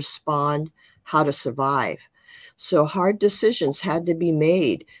how to respond, how to survive. So hard decisions had to be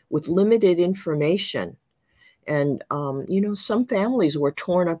made with limited information. And, you know, some families were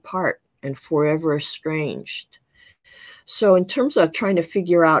torn apart and forever estranged. So in terms of trying to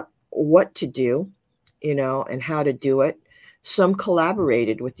figure out what to do, you know, and how to do it, some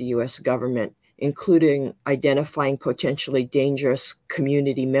collaborated with the U.S. government, including identifying potentially dangerous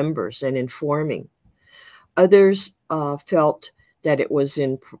community members and informing. Others felt that it was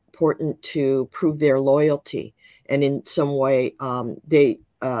important to prove their loyalty, and in some way they,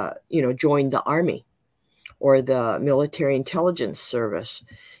 you know, joined the army or the military intelligence service,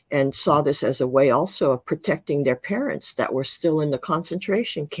 and saw this as a way also of protecting their parents that were still in the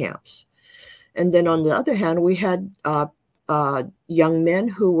concentration camps. And then on the other hand, we had young men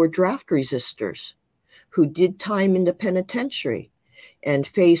who were draft resistors, who did time in the penitentiary and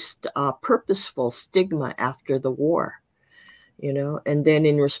faced purposeful stigma after the war, you know. And then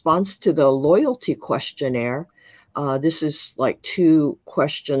in response to the loyalty questionnaire, this is like two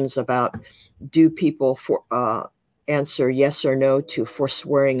questions about, do people answer yes or no to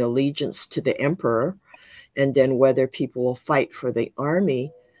forswearing allegiance to the emperor, and then whether people will fight for the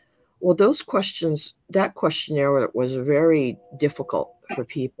army. Well, those questions, that questionnaire was very difficult for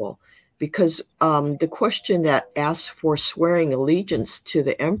people, because the question that asked for swearing allegiance to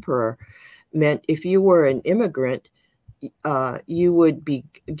the emperor meant if you were an immigrant, you would be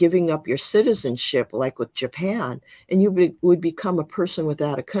giving up your citizenship, like with Japan, and you would become a person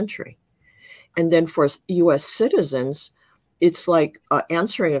without a country. And then for U.S. citizens, it's like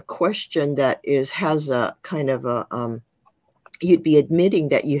answering a question that has a kind of a, you'd be admitting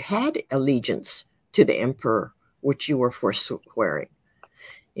that you had allegiance to the emperor, which you were forswearing,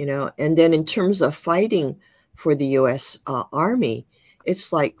 you know. And then in terms of fighting for the U.S. Army,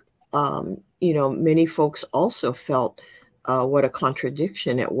 it's like, you know, many folks also felt what a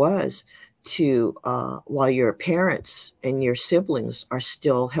contradiction it was to, while your parents and your siblings are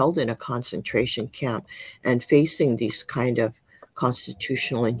still held in a concentration camp and facing these kind of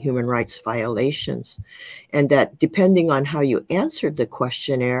constitutional and human rights violations. And that depending on how you answered the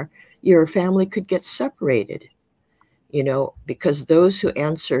questionnaire, your family could get separated, you know, because those who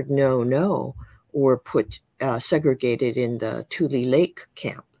answered no, no were put, segregated in the Tule Lake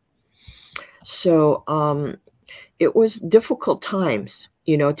camp. So it was difficult times,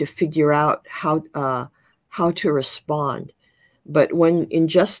 you know, to figure out how to respond. But when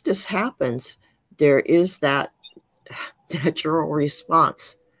injustice happens, there is that natural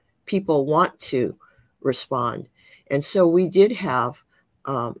response. People want to respond. And so we did have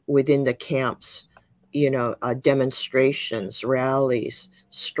within the camps, you know, demonstrations, rallies,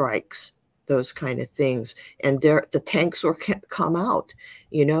 strikes, those kind of things. And the tanks were come out,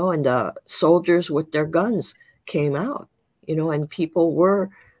 you know, and the soldiers with their guns came out, you know, and people were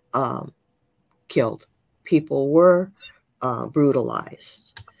killed. People were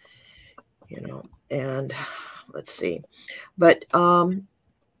brutalized, you know. And let's see, but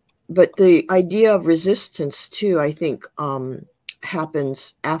the idea of resistance too, I think,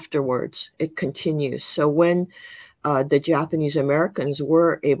 happens afterwards. It continues. So when the Japanese Americans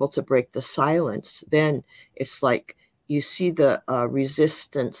were able to break the silence, then it's like you see the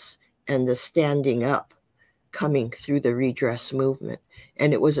resistance and the standing up coming through the redress movement.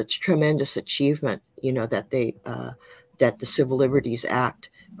 And it was a tremendous achievement, you know, that that the Civil Liberties Act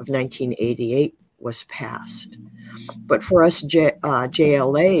of 1988 was passed. But for us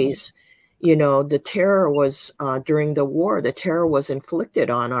JLAs, You know, the terror was during the war, the terror was inflicted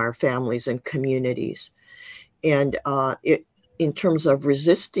on our families and communities. And in terms of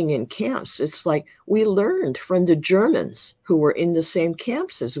resisting in camps, it's like we learned from the Germans who were in the same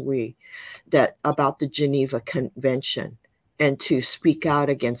camps as we that about the Geneva Convention and to speak out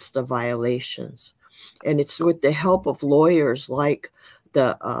against the violations. And it's with the help of lawyers like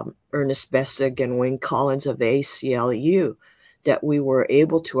the Ernest Bessig and Wayne Collins of the ACLU that we were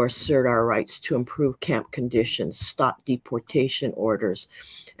able to assert our rights to improve camp conditions, stop deportation orders,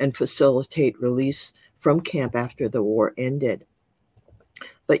 and facilitate release from camp after the war ended.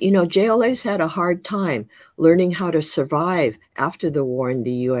 But, you know, JLAs had a hard time learning how to survive after the war in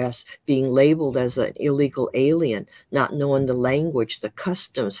the U.S., being labeled as an illegal alien, not knowing the language, the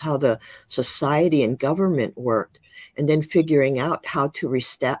customs, how the society and government worked, and then figuring out how to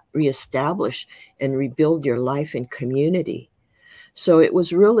reestablish and rebuild your life and community. So it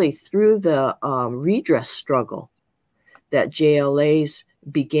was really through the redress struggle that JLAs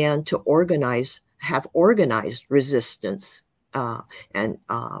began to have organized resistance and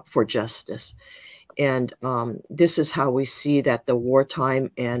for justice. And this is how we see that the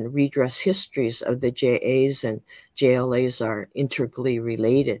wartime and redress histories of the JAs and JLAs are integrally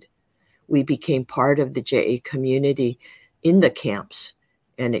related. We became part of the JA community in the camps,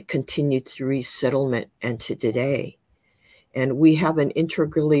 and it continued through resettlement and to today. And we have an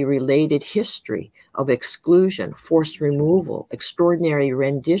integrally related history of exclusion, forced removal, extraordinary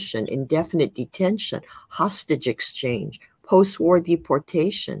rendition, indefinite detention, hostage exchange, post-war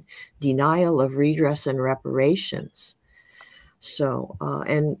deportation, denial of redress and reparations. So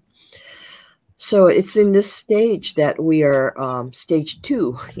it's in this stage that we are, stage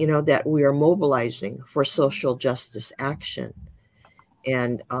 2, you know, that we are mobilizing for social justice action.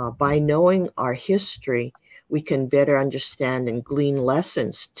 And by knowing our history, we can better understand and glean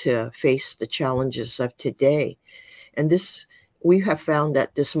lessons to face the challenges of today. And this, we have found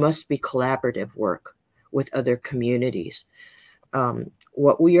that this must be collaborative work with other communities.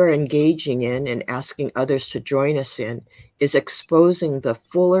 What we are engaging in and asking others to join us in is exposing the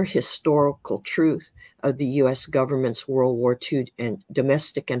fuller historical truth of the U.S. government's World War II and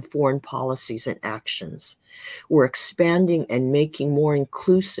domestic and foreign policies and actions. We're expanding and making more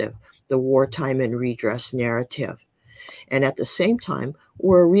inclusive the wartime and redress narrative. And at the same time,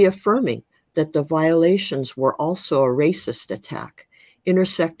 we're reaffirming that the violations were also a racist attack,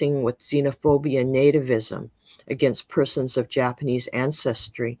 intersecting with xenophobia and nativism against persons of Japanese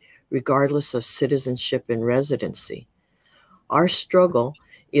ancestry, regardless of citizenship and residency. Our struggle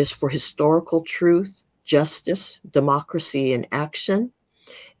is for historical truth, justice, democracy in action,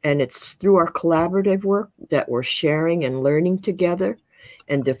 and it's through our collaborative work that we're sharing and learning together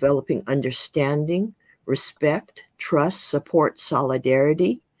and developing understanding, respect, trust, support,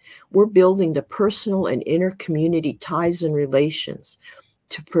 solidarity. We're building the personal and inter-community ties and relations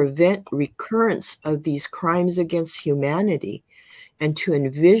to prevent recurrence of these crimes against humanity and to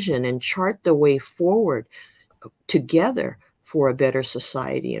envision and chart the way forward together for a better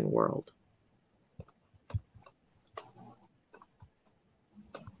society and world.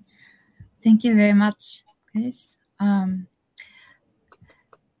 Thank you very much, Chris.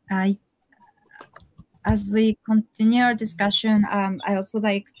 As we continue our discussion, I also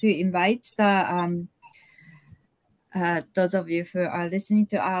like to invite the those of you who are listening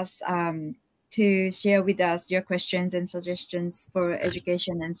to us to share with us your questions and suggestions for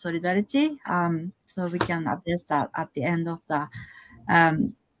education and solidarity, so we can address that at the end of the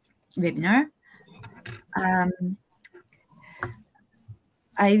webinar.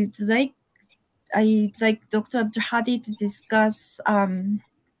 I'd like Dr. Abdulhadi to discuss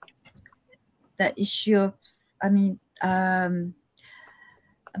the issue of,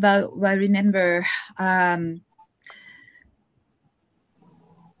 about what I remember,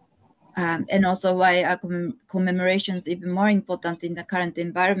 and also why are commemorations even more important in the current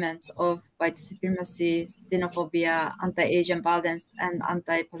environment of white supremacy, xenophobia, anti-Asian violence, and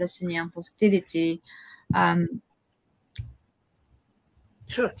anti-Palestinian hostility.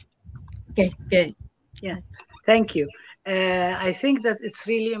 Sure. Okay, good. Yeah, thank you. I think that it's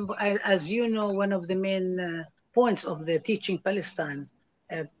really, as you know, one of the main points of the Teaching Palestine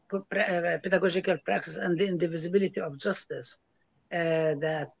pedagogical practice and the indivisibility of justice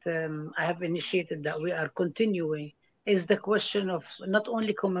that I have initiated, that we are continuing, is the question of not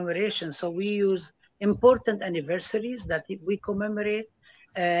only commemoration. So we use important anniversaries that we commemorate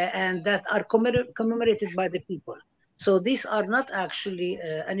and that are commemorated by the people. So these are not actually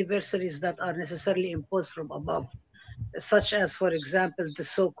anniversaries that are necessarily imposed from above, such as, for example, the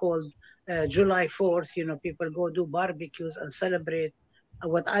so-called July 4th, you know, people go do barbecues and celebrate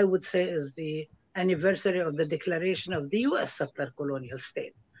what I would say is the anniversary of the declaration of the U.S. settler colonial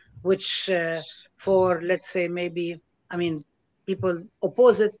state, which for, let's say, maybe, I mean, people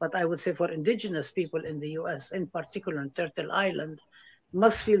oppose it, but I would say for indigenous people in the U.S., in particular in Turtle Island,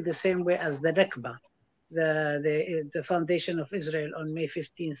 must feel the same way as the Nakba, the foundation of Israel on May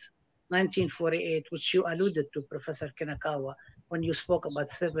 15th, 1948, which you alluded to, Professor Kinukawa, when you spoke about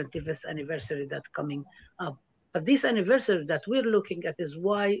 75th anniversary that's coming up. But this anniversary that we're looking at is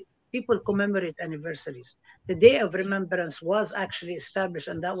why people commemorate anniversaries. The Day of Remembrance was actually established,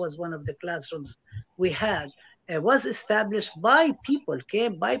 and that was one of the classrooms we had. It was established by people,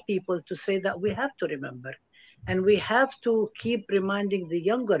 came by people to say that we have to remember. And we have to keep reminding the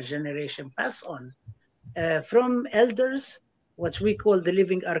younger generation, pass on from elders, what we call the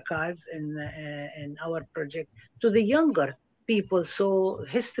living archives in our project, to the younger people. So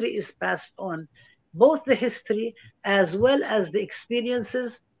history is passed on, both the history as well as the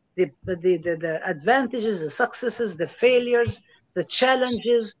experiences, the advantages, the successes, the failures, the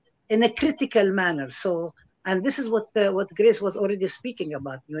challenges in a critical manner. So, and this is what Grace was already speaking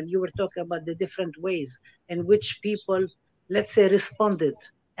about when you were talking about the different ways in which people, let's say, responded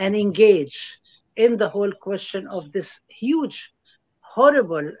and engaged in the whole question of this huge,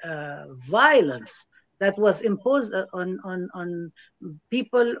 horrible violence that was imposed on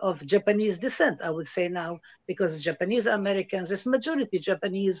people of Japanese descent, I would say now, because Japanese Americans, it's majority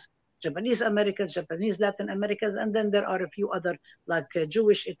Japanese Americans, Japanese Latin Americans, and then there are a few other like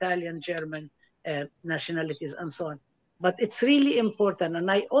Jewish, Italian, German nationalities and so on. But it's really important. And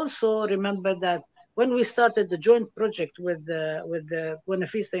I also remember that when we started the joint project with the Buena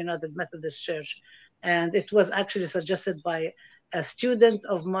Vista United Methodist Church, and it was actually suggested by a student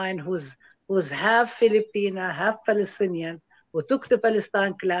of mine who's half Filipina, half Palestinian, who took the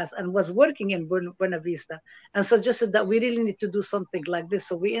Palestine class and was working in Buena Vista, and suggested that we really need to do something like this.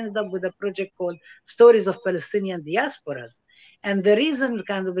 So we ended up with a project called Stories of Palestinian Diasporas. And the reason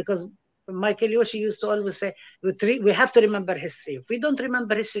kind of because Michael Yoshi used to always say, we have to remember history. If we don't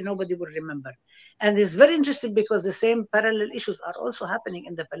remember history, nobody will remember. And it's very interesting because the same parallel issues are also happening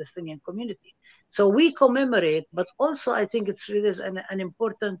in the Palestinian community. So we commemorate, but also I think it's really an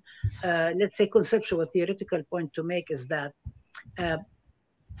important, let's say, conceptual, theoretical point to make is that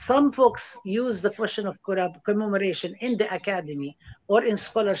some folks use the question of commemoration in the academy or in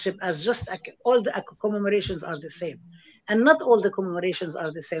scholarship as just all the commemorations are the same. And not all the commemorations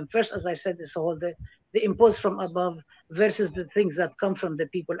are the same. First, as I said, it's all the imposed from above versus the things that come from the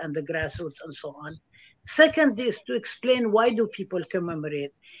people and the grassroots and so on. Second is to explain why do people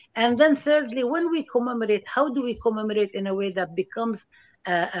commemorate. And then thirdly, when we commemorate, how do we commemorate in a way that becomes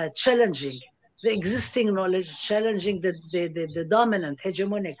challenging the existing knowledge, challenging the dominant,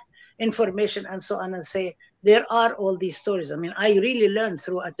 hegemonic information and so on, and say, there are all these stories. I mean, I really learned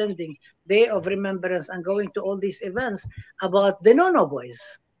through attending Day of Remembrance and going to all these events about the no-no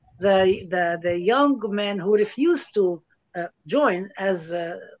boys, the young men who refused to join, as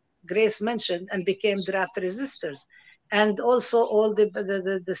Grace mentioned, and became draft resistors. And also all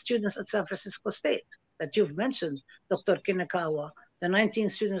the students at San Francisco State that you've mentioned, Dr. Kinukawa, the 19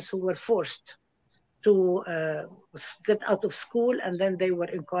 students who were forced to get out of school, and then they were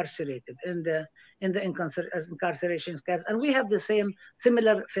incarcerated in the incarceration camps. And we have the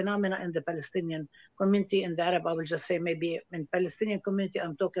similar phenomena in the Palestinian community. In the Arab, I will just say maybe in Palestinian community,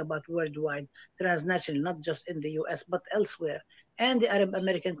 I'm talking about worldwide, transnational, not just in the US, but elsewhere. And the Arab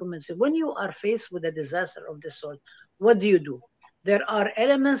American community. When you are faced with a disaster of this sort, what do? There are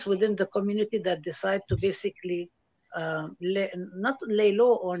elements within the community that decide to basically not lay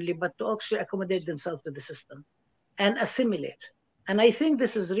low only, but to actually accommodate themselves to the system and assimilate. And I think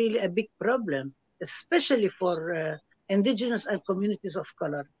this is really a big problem, especially for indigenous and communities of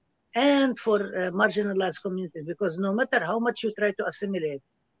color and for marginalized communities, because no matter how much you try to assimilate,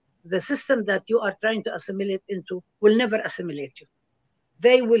 the system that you are trying to assimilate into will never assimilate you.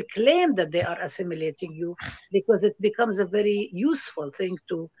 They will claim that they are assimilating you because it becomes a very useful thing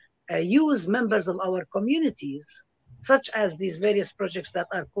to use members of our communities, such as these various projects that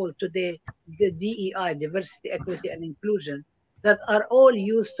are called today the DEI, Diversity, Equity, and Inclusion, that are all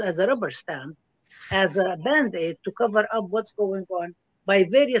used as a rubber stamp, as a band-aid to cover up what's going on by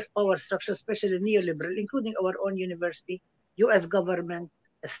various power structures, especially neoliberal, including our own university, US government,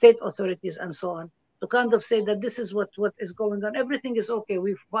 state authorities, and so on, to kind of say that this is what is going on. Everything is okay.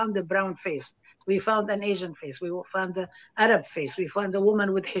 We found a brown face. We found an Asian face. We found an Arab face. We found a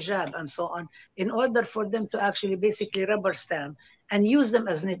woman with hijab and so on, in order for them to actually basically rubber stamp and use them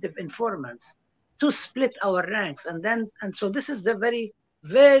as native informants to split our ranks. And so this is the very,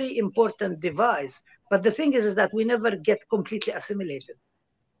 very important device. But the thing is that we never get completely assimilated.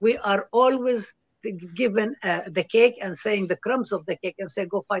 We are always given the cake and saying the crumbs of the cake and say,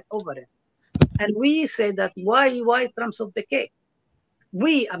 go fight over it. And we say that why crumbs of the cake?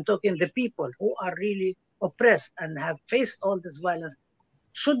 I'm talking the people who are really oppressed and have faced all this violence,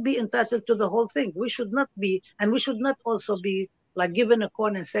 should be entitled to the whole thing. We should not be, and we should not also be like given a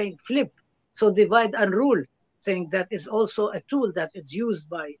coin and saying flip, so divide and rule, saying that is also a tool that is used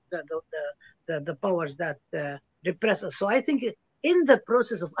by the powers that repress us. So I think in the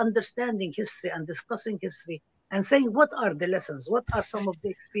process of understanding history and discussing history and saying what are the lessons, what are some of the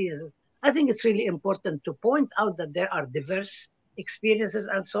experiences, I think it's really important to point out that there are diverse experiences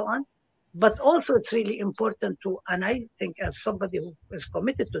and so on. But also it's really important to, and I think as somebody who is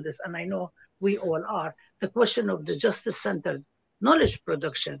committed to this, and I know we all are, the question of the justice-centered knowledge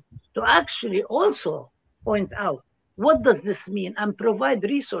production, to actually also point out what does this mean and provide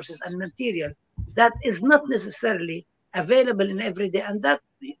resources and material that is not necessarily available in every day, and that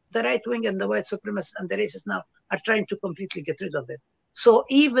the right wing and the white supremacists and the racists now are trying to completely get rid of it. So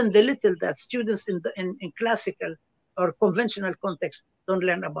even the little that students in classical or conventional context don't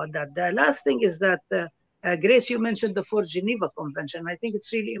learn about that. The last thing is that, Grace, you mentioned the 4th Geneva Convention. I think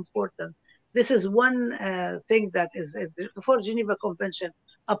it's really important. This is one thing that is, the 4th Geneva Convention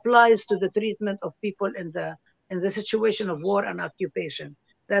applies to the treatment of people in the situation of war and occupation.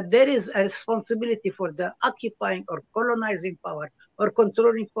 That there is a responsibility for the occupying or colonizing power or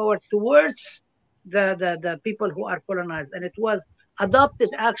controlling power towards the people who are colonized. And it was adopted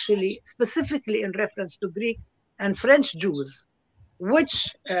actually specifically in reference to Greek and French Jews, which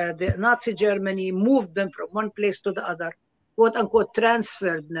the Nazi Germany moved them from one place to the other, quote unquote,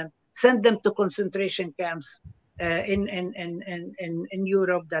 transferred them, sent them to concentration camps in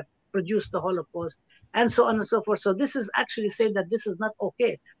Europe that produced the Holocaust, and so on and so forth. So this is actually saying that this is not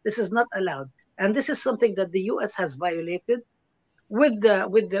okay, this is not allowed, and this is something that the U.S. has violated with the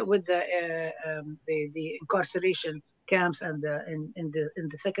incarceration camps and in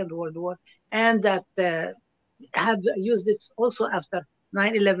the Second World War, and that have used it also after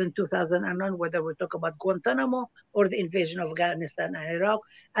 9/11, 2001, whether we talk about Guantanamo or the invasion of Afghanistan and Iraq,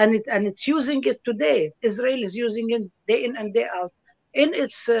 and it's using it today. Israel is using it day in and day out in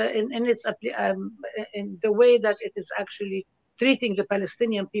its in the way that it is actually treating the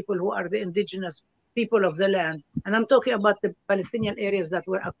Palestinian people who are the indigenous people of the land. And I'm talking about the Palestinian areas that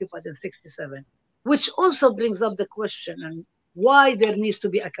were occupied in '67, which also brings up the question and why there needs to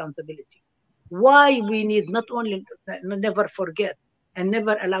be accountability. Why we need not only never forget and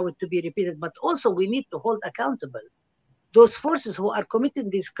never allow it to be repeated, but also we need to hold accountable those forces who are committing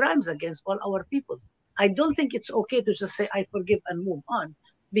these crimes against all our peoples. I don't think it's okay to just say, I forgive and move on,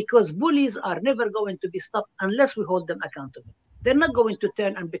 because bullies are never going to be stopped unless we hold them accountable. They're not going to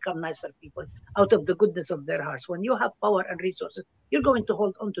turn and become nicer people out of the goodness of their hearts. When you have power and resources, you're going to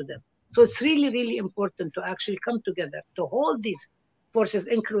hold on to them. So it's really, really important to actually come together to hold these forces,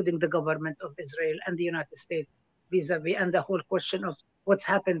 including the government of Israel and the United States, vis-a-vis, and the whole question of what's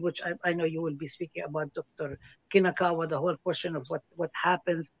happened, which I know you will be speaking about, Dr. Kinukawa, the whole question of what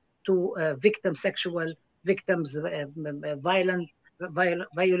happens to sexual victims,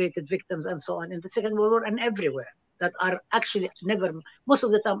 violated victims, and so on in the Second World War and everywhere, that are actually never, most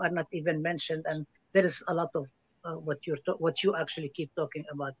of the time, are not even mentioned. And there is a lot of what you actually keep talking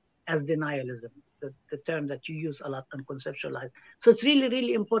about as denialism, the term that you use a lot and conceptualize. So it's really,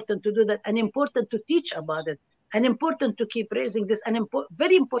 really important to do that, and important to teach about it, and important to keep raising this, and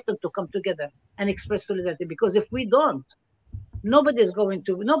very important to come together and express solidarity, because if we don't, nobody's going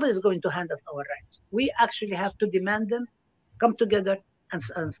to hand us our rights. We actually have to demand them, come together, and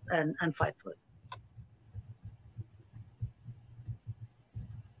fight for it.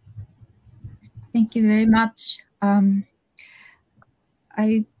 Thank you very much.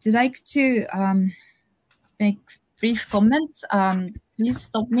 I'd like to make brief comments. Please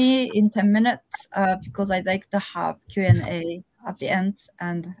stop me in 10 minutes because I'd like to have Q&A at the end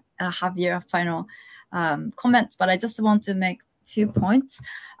and have your final comments. But I just want to make 2 points.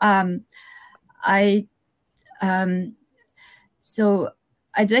 So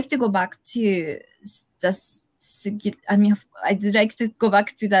I'd like to go back to I'd like to go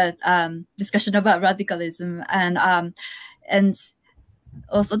back to the discussion about radicalism and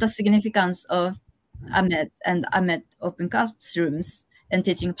also the significance of Ahmed and Ahmed open classrooms and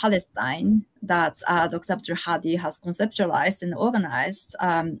teaching Palestine that Dr. Abdulhadi has conceptualized and organized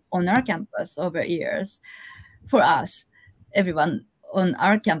on our campus over years for us, everyone on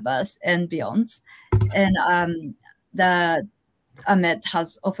our campus and beyond. And the Ahmed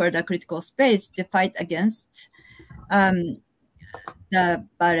has offered a critical space to fight against the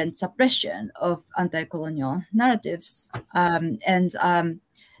violent suppression of anti-colonial narratives. And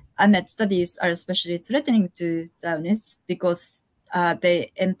Ahmed studies are especially threatening to Zionists because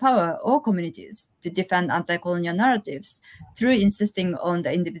they empower all communities to defend anti-colonial narratives through insisting on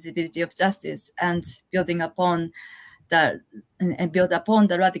the indivisibility of justice and building upon the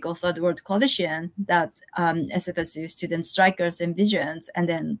radical third world coalition that SFSU student strikers envisioned, and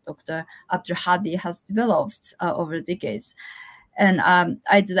then Dr. Abdulhadi has developed over decades. And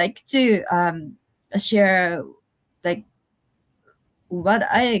I'd like to share like what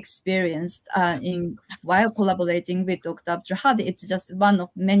I experienced while collaborating with Dr. Abdulhadi. It's just one of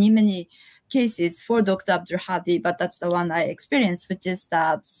many cases for Dr. Abdulhadi, but that's the one I experienced, which is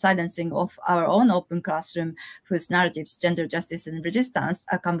that silencing of our own open classroom, whose narratives, gender justice and resistance,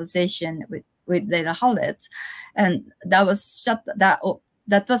 a conversation with Leila Hallett. And that was that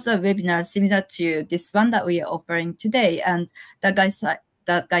was a webinar similar to this one that we are offering today. And that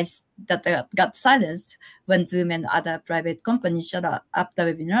got silenced when Zoom and other private companies shut up the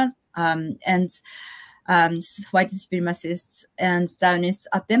webinar. White supremacists and Zionists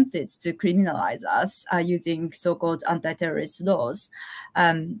attempted to criminalize us using so-called anti-terrorist laws.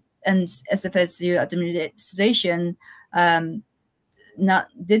 And SFSU administration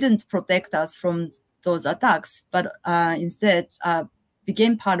didn't protect us from those attacks, but instead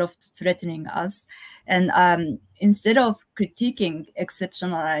became part of threatening us. And instead of critiquing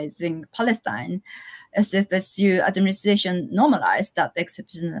exceptionalizing Palestine, SFSU administration normalized that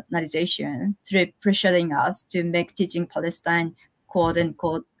exceptionalization through pressuring us to make teaching Palestine quote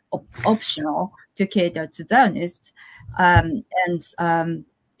unquote optional to cater to Zionists. And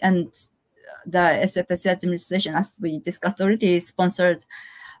the SFSU administration, as we discussed already, sponsored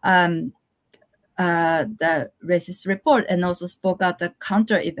the racist report and also spoke at the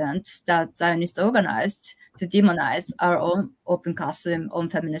counter event that Zionists organized to demonize our own open classroom on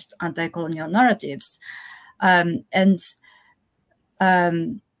feminist anti-colonial narratives. And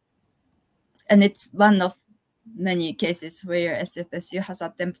it's one of many cases where SFSU has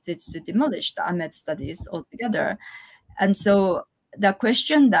attempted to demolish the Ahmed studies altogether. And so the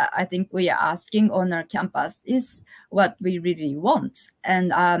question that I think we are asking on our campus is what we really want.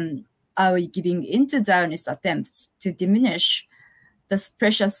 And are we giving into Zionist attempts to diminish the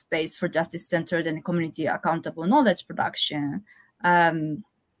precious space for justice-centered and community-accountable knowledge production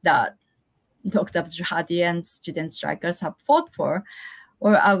that Dr. Abdulhadi and student strikers have fought for?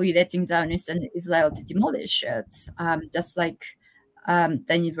 Or are we letting Zionists and Israel to demolish it, just like the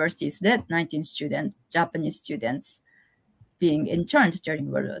universities let 19 Japanese students being interned during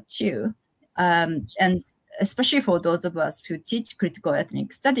World War II? And especially for those of us who teach critical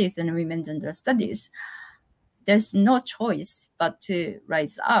ethnic studies and women gender studies, there's no choice but to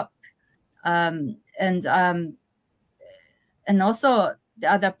rise up. And also the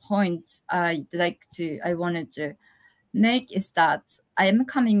other point I wanted to make is that I am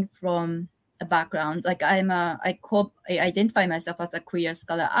coming from a background, like I identify myself as a queer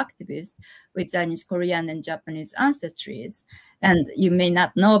scholar activist with Chinese, Korean, and Japanese ancestries. And you may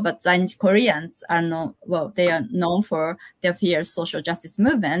not know, but Chinese Koreans are they are known for their fierce social justice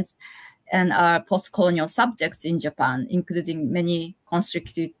movements and are post-colonial subjects in Japan, including many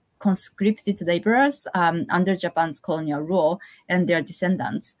conscripted laborers under Japan's colonial rule and their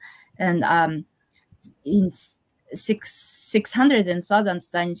descendants. And in 600,000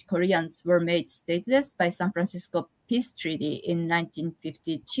 Chinese Koreans were made stateless by San Francisco Peace Treaty in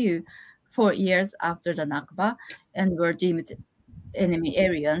 1952, 4 years after the Nakba, and were deemed enemy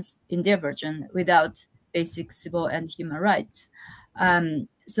Aryans in their version without basic civil and human rights. And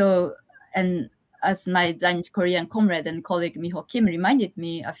as my Chinese Korean comrade and colleague Miho Kim reminded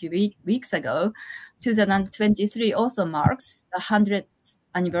me a few weeks ago, 2023 also marks the 100th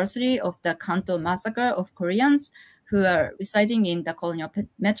anniversary of the Kanto massacre of Koreans who are residing in the colonial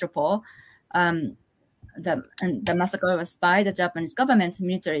metropole. The massacre was by the Japanese government,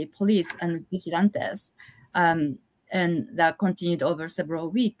 military, police, and vigilantes, and that continued over several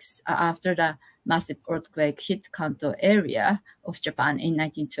weeks after the massive earthquake hit Kanto area of Japan in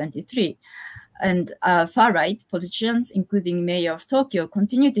 1923. And far-right politicians, including Mayor of Tokyo,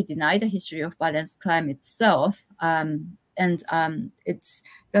 continue to deny the history of violence crime itself. And it's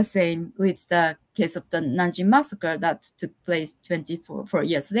the same with the case of the Nanjing massacre that took place 24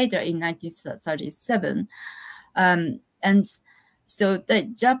 years later in 1937. And so the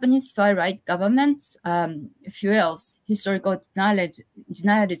Japanese far-right government fuels historical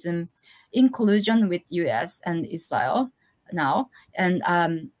denialism in collusion with US and Israel now, and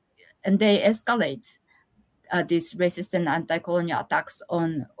they escalate these racist and anti-colonial attacks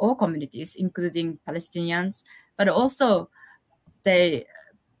on all communities, including Palestinians, but also they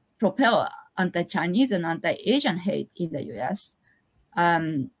propel anti-Chinese and anti-Asian hate in the US.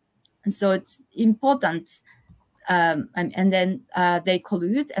 And so it's important. And then they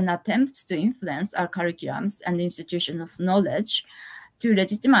collude and attempt to influence our curriculums and institutions of knowledge to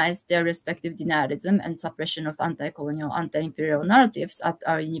legitimize their respective denialism and suppression of anti-colonial, anti-imperial narratives at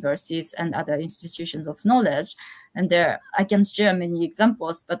our universities and other institutions of knowledge. And there, I can share many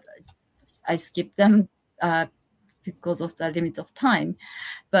examples, but I skip them because of the limits of time.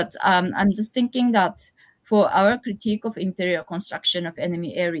 But I'm just thinking that for our critique of imperial construction of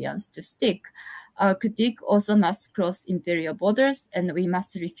enemy aliens to stick, our critique also must cross imperial borders, and we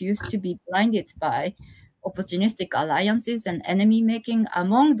must refuse to be blinded by opportunistic alliances and enemy making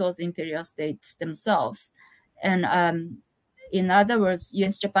among those imperial states themselves. And in other words,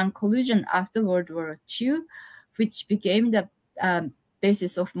 US-Japan collusion after World War II, which became the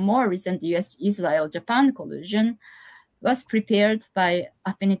basis of more recent US-Israel-Japan collusion, was prepared by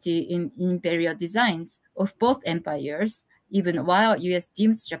affinity in imperial designs of both empires, even while US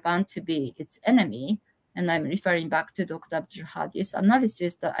deems Japan to be its enemy. And I'm referring back to Dr. Abdulhadi's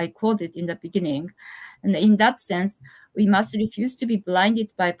analysis that I quoted in the beginning. And in that sense, we must refuse to be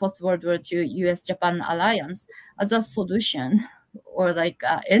blinded by post-World War II US-Japan alliance as a solution or like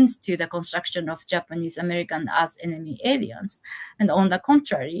end to the construction of Japanese American as enemy aliens. And on the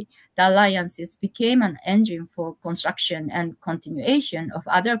contrary, the alliances became an engine for construction and continuation of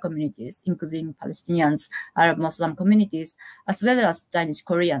other communities, including Palestinians, Arab Muslim communities, as well as Chinese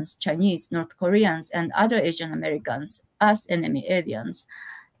Koreans, Chinese, North Koreans, and other Asian Americans as enemy aliens.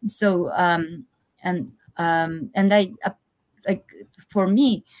 So, like for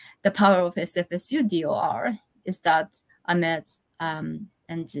me, the power of SFSU DOR is that Ahmed and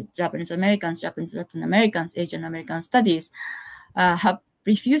Japanese Americans, Japanese Latin Americans, Asian American studies have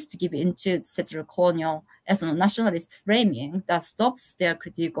refused to give in to settler colonial ethno-nationalist framing that stops their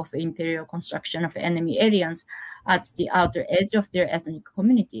critique of imperial construction of enemy aliens at the outer edge of their ethnic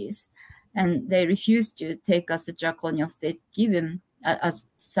communities. And they refuse to take a settler colonial state given as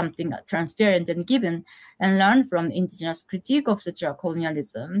something transparent and given and learn from indigenous critique of settler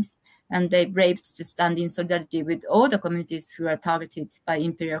colonialisms. And they braved to stand in solidarity with all the communities who are targeted by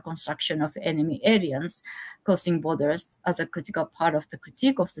imperial construction of enemy aliens, crossing borders as a critical part of the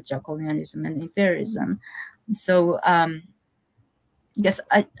critique of settler colonialism and imperialism. So, yes,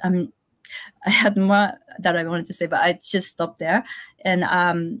 I had more that I wanted to say, but I just stopped there.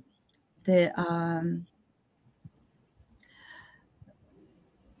 And let's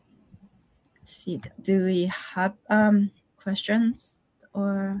see, do we have questions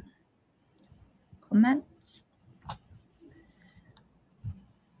or comments?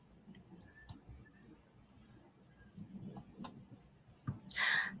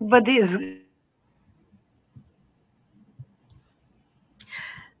 But is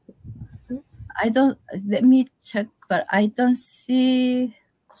I don't, let me check, but I don't see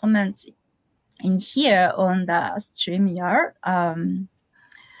comments in here on the StreamYard.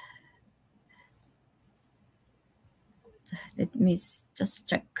 Let me just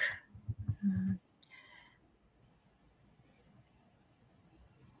check.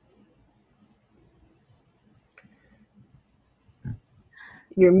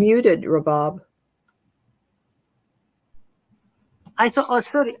 You're muted, Rabab. I thought, oh,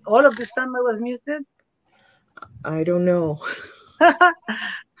 sorry, all of this time I was muted? I don't know.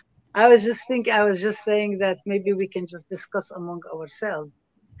 I was just saying that maybe we can just discuss among ourselves.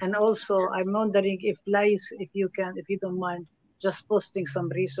 And also, I'm wondering if Lais, if you don't mind, just posting some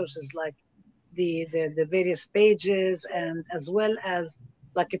resources like the various pages, and as well as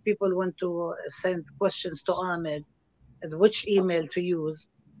like if people want to send questions to Ahmed, which email to use,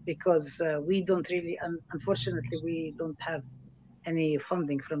 because we don't really, unfortunately, we don't have any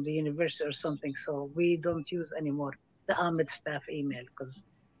funding from the university or something, so we don't use anymore the Ahmed staff email because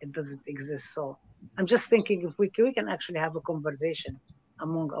it doesn't exist. So I'm just thinking if we can actually have a conversation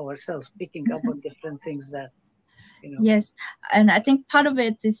among ourselves, picking up on different things that, you know. Yes, and I think part of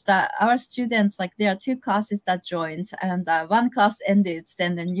it is that our students, like there are 2 classes that joined, and one class ended,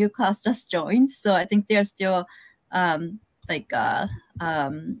 then the new class just joined. So I think they're still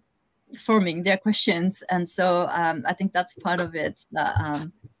forming their questions, and so I think that's part of it.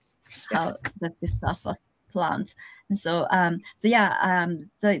 How this class was planned, and so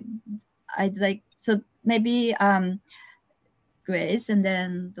so I'd like, so maybe Grace and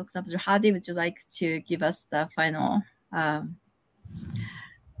then Dr. Abdulhadi, would you like to give us the final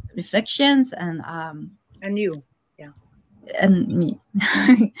reflections and you, yeah, and me.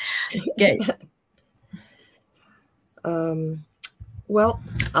 Okay. Well,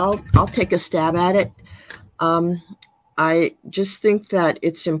 I'll take a stab at it. I just think that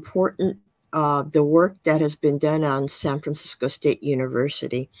it's important the work that has been done on San Francisco State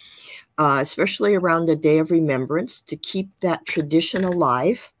University, especially around the Day of Remembrance, to keep that tradition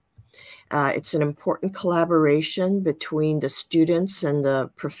alive. It's an important collaboration between the students and the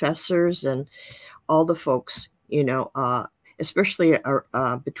professors and all the folks, you know, especially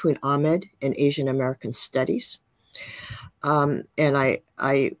between Ahmed and Asian American Studies. And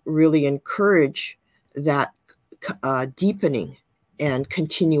I really encourage that deepening and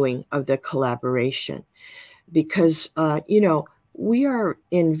continuing of the collaboration, because, you know, we are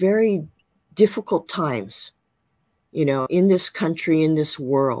in very difficult times, you know, in this country, in this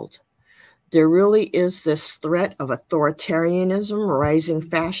world. There really is this threat of authoritarianism, rising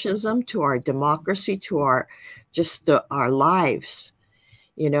fascism to our democracy, to our lives,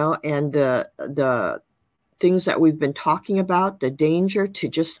 you know, and the things that we've been talking about, the danger to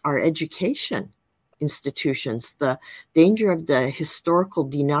just our education institutions, the danger of the historical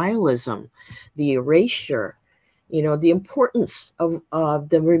denialism, the erasure, you know, the importance of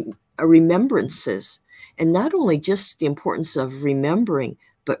the remembrances, and not only just the importance of remembering,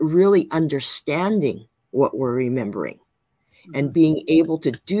 but really understanding what we're remembering and being able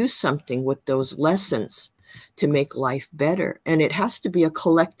to do something with those lessons to make life better. And it has to be a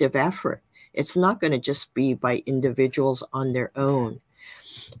collective effort. It's not going to just be by individuals on their own.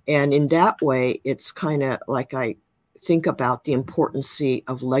 And in that way, it's kind of like I think about the importance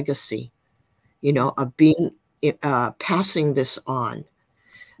of legacy, you know, of being passing this on.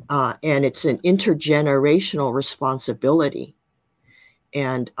 And it's an intergenerational responsibility.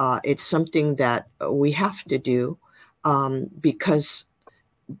 And it's something that we have to do because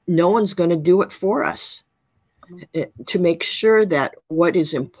no one's going to do it for us, to make sure that what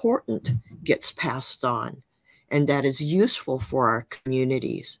is important gets passed on and that is useful for our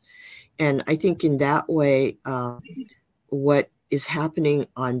communities. And I think in that way, what is happening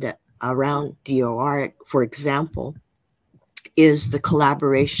around DOR, for example, is the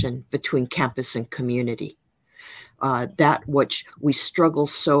collaboration between campus and community. That which we struggle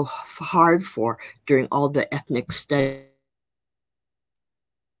so hard for during all the ethnic studies.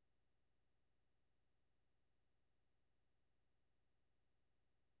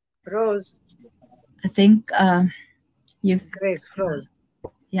 Rose, I think you. Grace, Rose.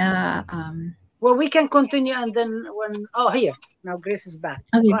 Yeah. Well, we can continue, and then here now, Grace is back.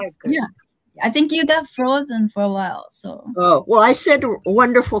 Okay. Go ahead, Grace. Yeah. I think you got frozen for a while. So. Oh, well, I said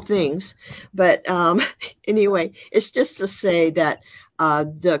wonderful things, but anyway, it's just to say that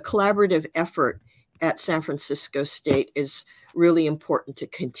the collaborative effort at San Francisco State is really important to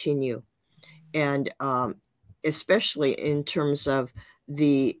continue. And especially in terms of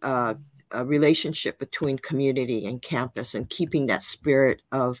the relationship between community and campus and keeping that spirit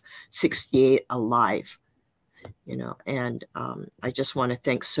of 68 alive, you know. And I just want to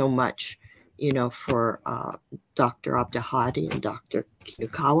thank so much, you know, for Dr. Abdulhadi and Dr.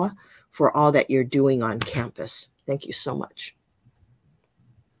 Kinukawa for all that you're doing on campus. Thank you so much.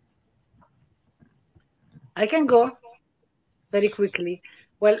 I can go very quickly.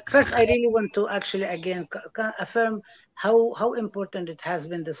 Well, first, I really want to actually, again, affirm how important it has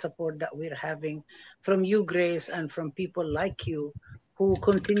been, the support that we're having from you, Grace, and from people like you who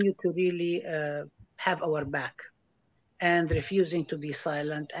continue to really have our back and refusing to be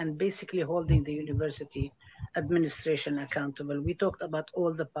silent and basically holding the university administration accountable. We talked about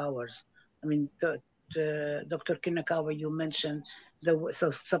all the powers. I mean, Dr. Kinukawa, you mentioned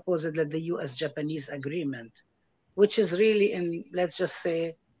supposedly the US-Japanese agreement, which is really, let's just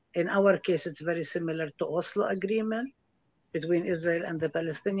say, in our case, it's very similar to Oslo agreement between Israel and the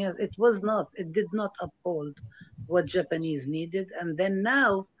Palestinians. It did not uphold what Japanese needed. And then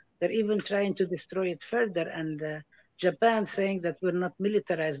now they're even trying to destroy it further. And Japan saying that we're not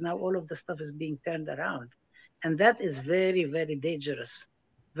militarized. Now all of the stuff is being turned around. And that is very, very dangerous.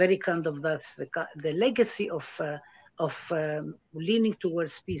 Very kind of that's the legacy of leaning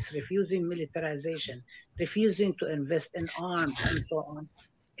towards peace, refusing militarization, refusing to invest in arms and so on.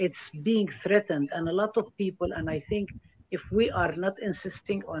 It's being threatened. And a lot of people, and I think if we are not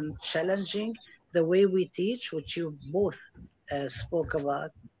insisting on challenging the way we teach, which you both spoke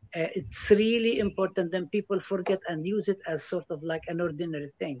about, it's really important. Then people forget and use it as sort of like an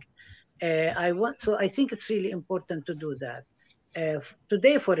ordinary thing. So I think it's really important to do that.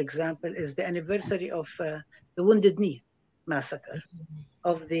 Today, for example, is the anniversary of the Wounded Knee massacre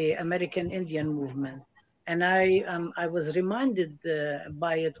of the American Indian movement. And I was reminded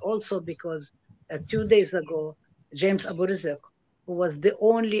by it also because 2 days ago, James Abu Rizq, who was the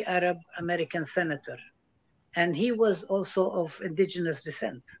only Arab American senator, and he was also of indigenous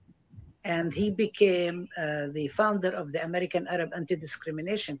descent. And he became the founder of the American Arab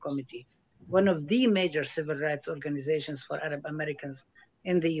Anti-Discrimination Committee, one of the major civil rights organizations for Arab Americans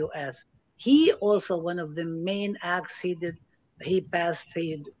in the US. He also, one of the main acts he did, he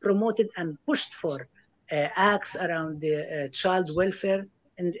promoted and pushed for acts around the child welfare,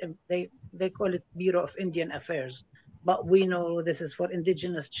 and they call it Bureau of Indian Affairs. But we know this is for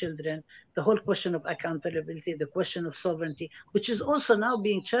indigenous children, the whole question of accountability, the question of sovereignty, which is also now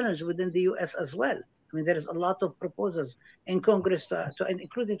being challenged within the US as well. I mean, there is a lot of proposals in Congress,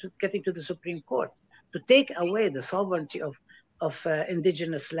 including getting to the Supreme Court, to take away the sovereignty of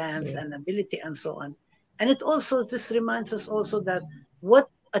indigenous lands and ability and so on. And this reminds us also that what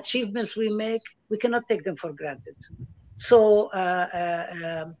achievements we make, we cannot take them for granted. So,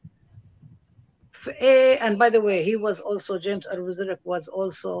 and by the way, he was also, James Arvuzarek was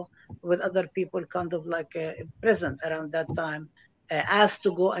also with other people kind of like present around that time, asked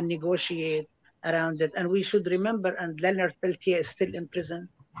to go and negotiate around it. And we should remember, and Leonard Peltier is still in prison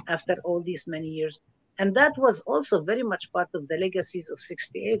after all these many years. And that was also very much part of the legacies of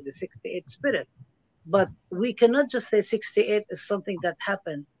 68, the 68 spirit. But we cannot just say 68 is something that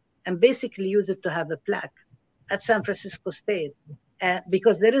happened and basically use it to have a plaque at San Francisco State,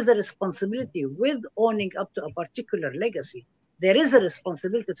 because there is a responsibility with owning up to a particular legacy. There is a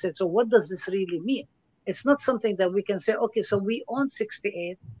responsibility to say, so what does this really mean? It's not something that we can say, okay, so we own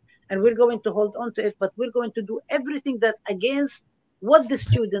 68 and we're going to hold on to it, but we're going to do everything that against what the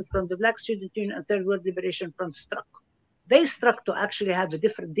students from the Black Student Union and Third World Liberation Front struck. They struck to actually have a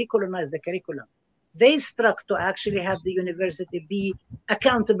different, decolonize the curriculum. They struck to actually have the university be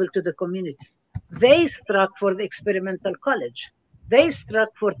accountable to the community. They struck for the experimental college. They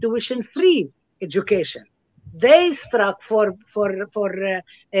struck for tuition-free education. They struck for connecting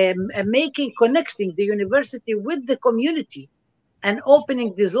the university with the community and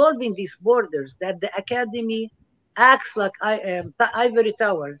dissolving these borders, that the academy acts like ivory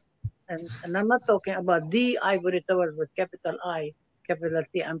towers. And I'm not talking about the ivory towers with capital I, capital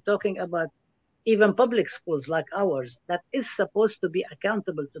T. I'm talking about even public schools like ours that is supposed to be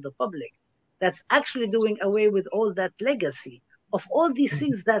accountable to the public. That's actually doing away with all that legacy of all these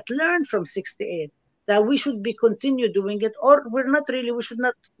things that learned from 68, that we should be continue doing it, or we should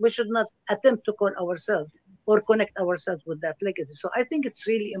not attempt to call ourselves or connect ourselves with that legacy. So I think it's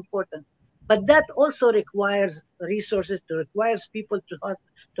really important. But that also requires resources, requires people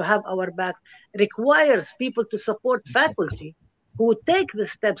to have our back, requires people to support faculty who take the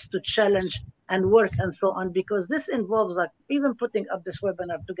steps to challenge and work and so on, because this involves, like even putting up this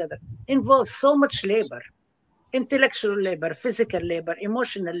webinar together, involves so much labor, intellectual labor, physical labor,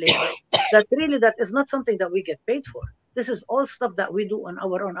 emotional labor, that is not something that we get paid for. This is all stuff that we do on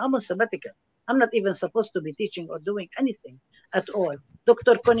our own. I'm on sabbatical. I'm not even supposed to be teaching or doing anything at all.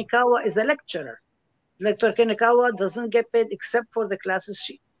 Dr. Kinukawa is a lecturer. Dr. Kinukawa doesn't get paid except for the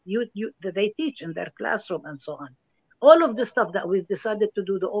classes that they teach in their classroom and so on. All of the stuff that we've decided to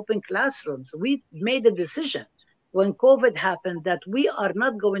do, the open classrooms, we made a decision when COVID happened that we are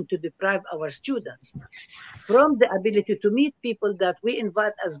not going to deprive our students from the ability to meet people that we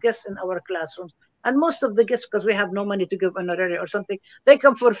invite as guests in our classrooms. And most of the guests, because we have no money to give honorary or something, they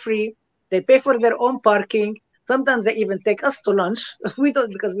come for free. They pay for their own parking. Sometimes they even take us to lunch. We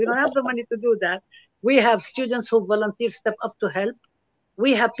don't, because we don't have the money to do that. We have students who volunteer, step up to help.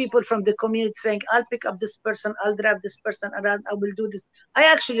 We have people from the community saying, I'll pick up this person, I'll drive this person around, I will do this. I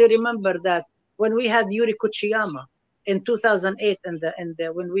actually remember that when we had Yuri Kuchiyama in 2008, and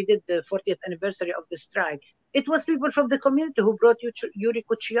when we did the 40th anniversary of the strike, it was people from the community who brought Yuri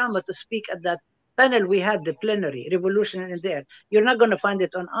Kuchiyama to speak at that panel. We had the plenary, Revolution in there. You're not going to find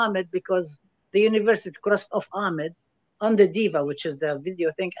it on Ahmed because the university crossed off Ahmed on the DIVA, which is the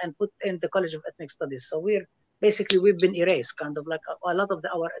video thing, and put in the College of Ethnic Studies. So we've been erased, kind of like a lot of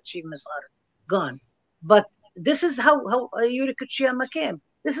our achievements are gone. But this is how Yuri Kuchiyama came.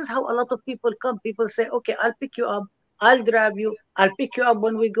 This is how a lot of people come. People say, okay, I'll pick you up, I'll drive you, I'll pick you up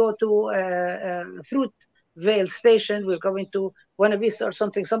when we go to Fruitvale Station, we're going to Buena Vista or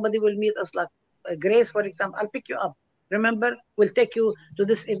something. Somebody will meet us, like Grace, for example, I'll pick you up. Remember, we'll take you to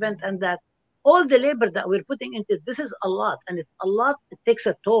this event and that. All the labor that we're putting into this is a lot, and it's a lot. It takes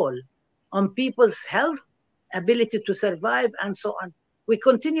a toll on people's health, ability to survive, and so on. We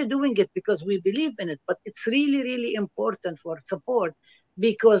continue doing it because we believe in it, but it's really, really important for support,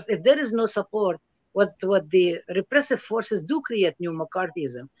 because if there is no support, what the repressive forces do create new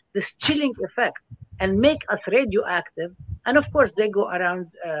McCarthyism, this chilling effect, and make us radioactive. And of course, they go around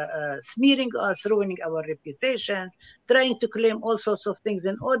smearing us, ruining our reputation, trying to claim all sorts of things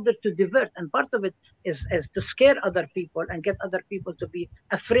in order to divert. And part of it is to scare other people and get other people to be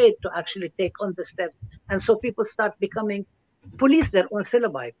afraid to actually take on the steps. And so people start becoming police their own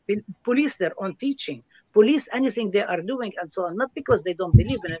syllabi, police their own teaching, police anything they are doing, and so on, not because they don't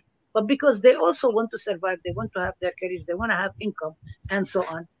believe in it, but because they also want to survive, they want to have their careers, they want to have income, and so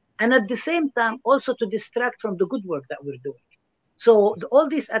on. And at the same time, also to distract from the good work that we're doing. So all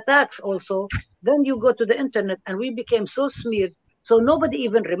these attacks also, then you go to the internet and we became so smeared, so nobody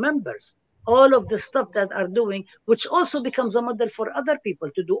even remembers all of the stuff that are doing, which also becomes a model for other people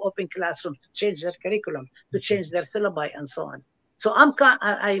to do open classrooms, to change their curriculum, to change their syllabi, and so on. So I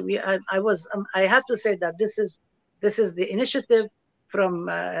have to say that this is the initiative from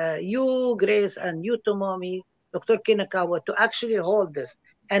you, Grace, and you, Tomomi, Dr. Kinukawa, to actually hold this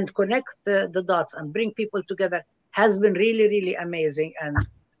and connect the dots and bring people together has been really, really amazing. And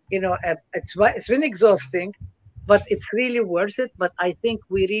it's been exhausting, but it's really worth it. But I think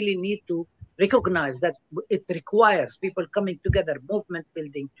we really need to recognize that it requires people coming together, movement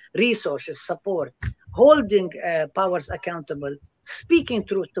building, resources, support, holding powers accountable, speaking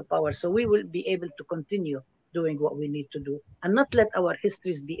truth to power, so we will be able to continue doing what we need to do and not let our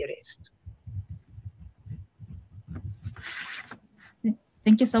histories be erased.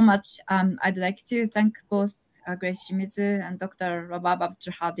 Thank you so much. I'd like to thank both Grace Shimizu and Dr. Rabab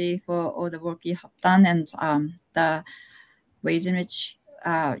Abdulhadi for all the work you have done and the ways in which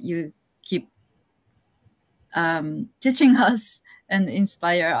you keep teaching us and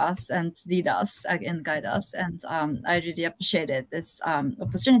inspire us and lead us and guide us. And I really appreciated this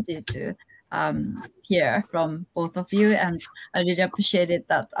opportunity to hear from both of you. And I really appreciated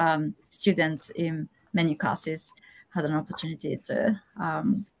that students in many classes had an opportunity to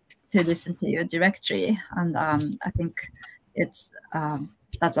listen to you directly. And I think it's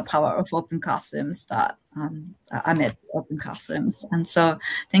that's the power of open classrooms that I met open classrooms. And so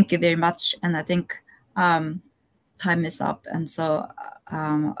thank you very much. And I think time is up. And so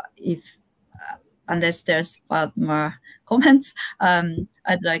if unless there's more comments,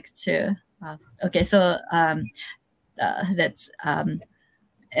 I'd like to, okay, so let's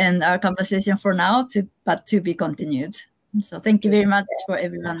end our conversation for now, but to be continued. So thank you very much for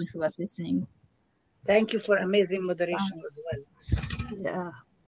everyone who was listening. Thank you for amazing moderation as well. Yeah.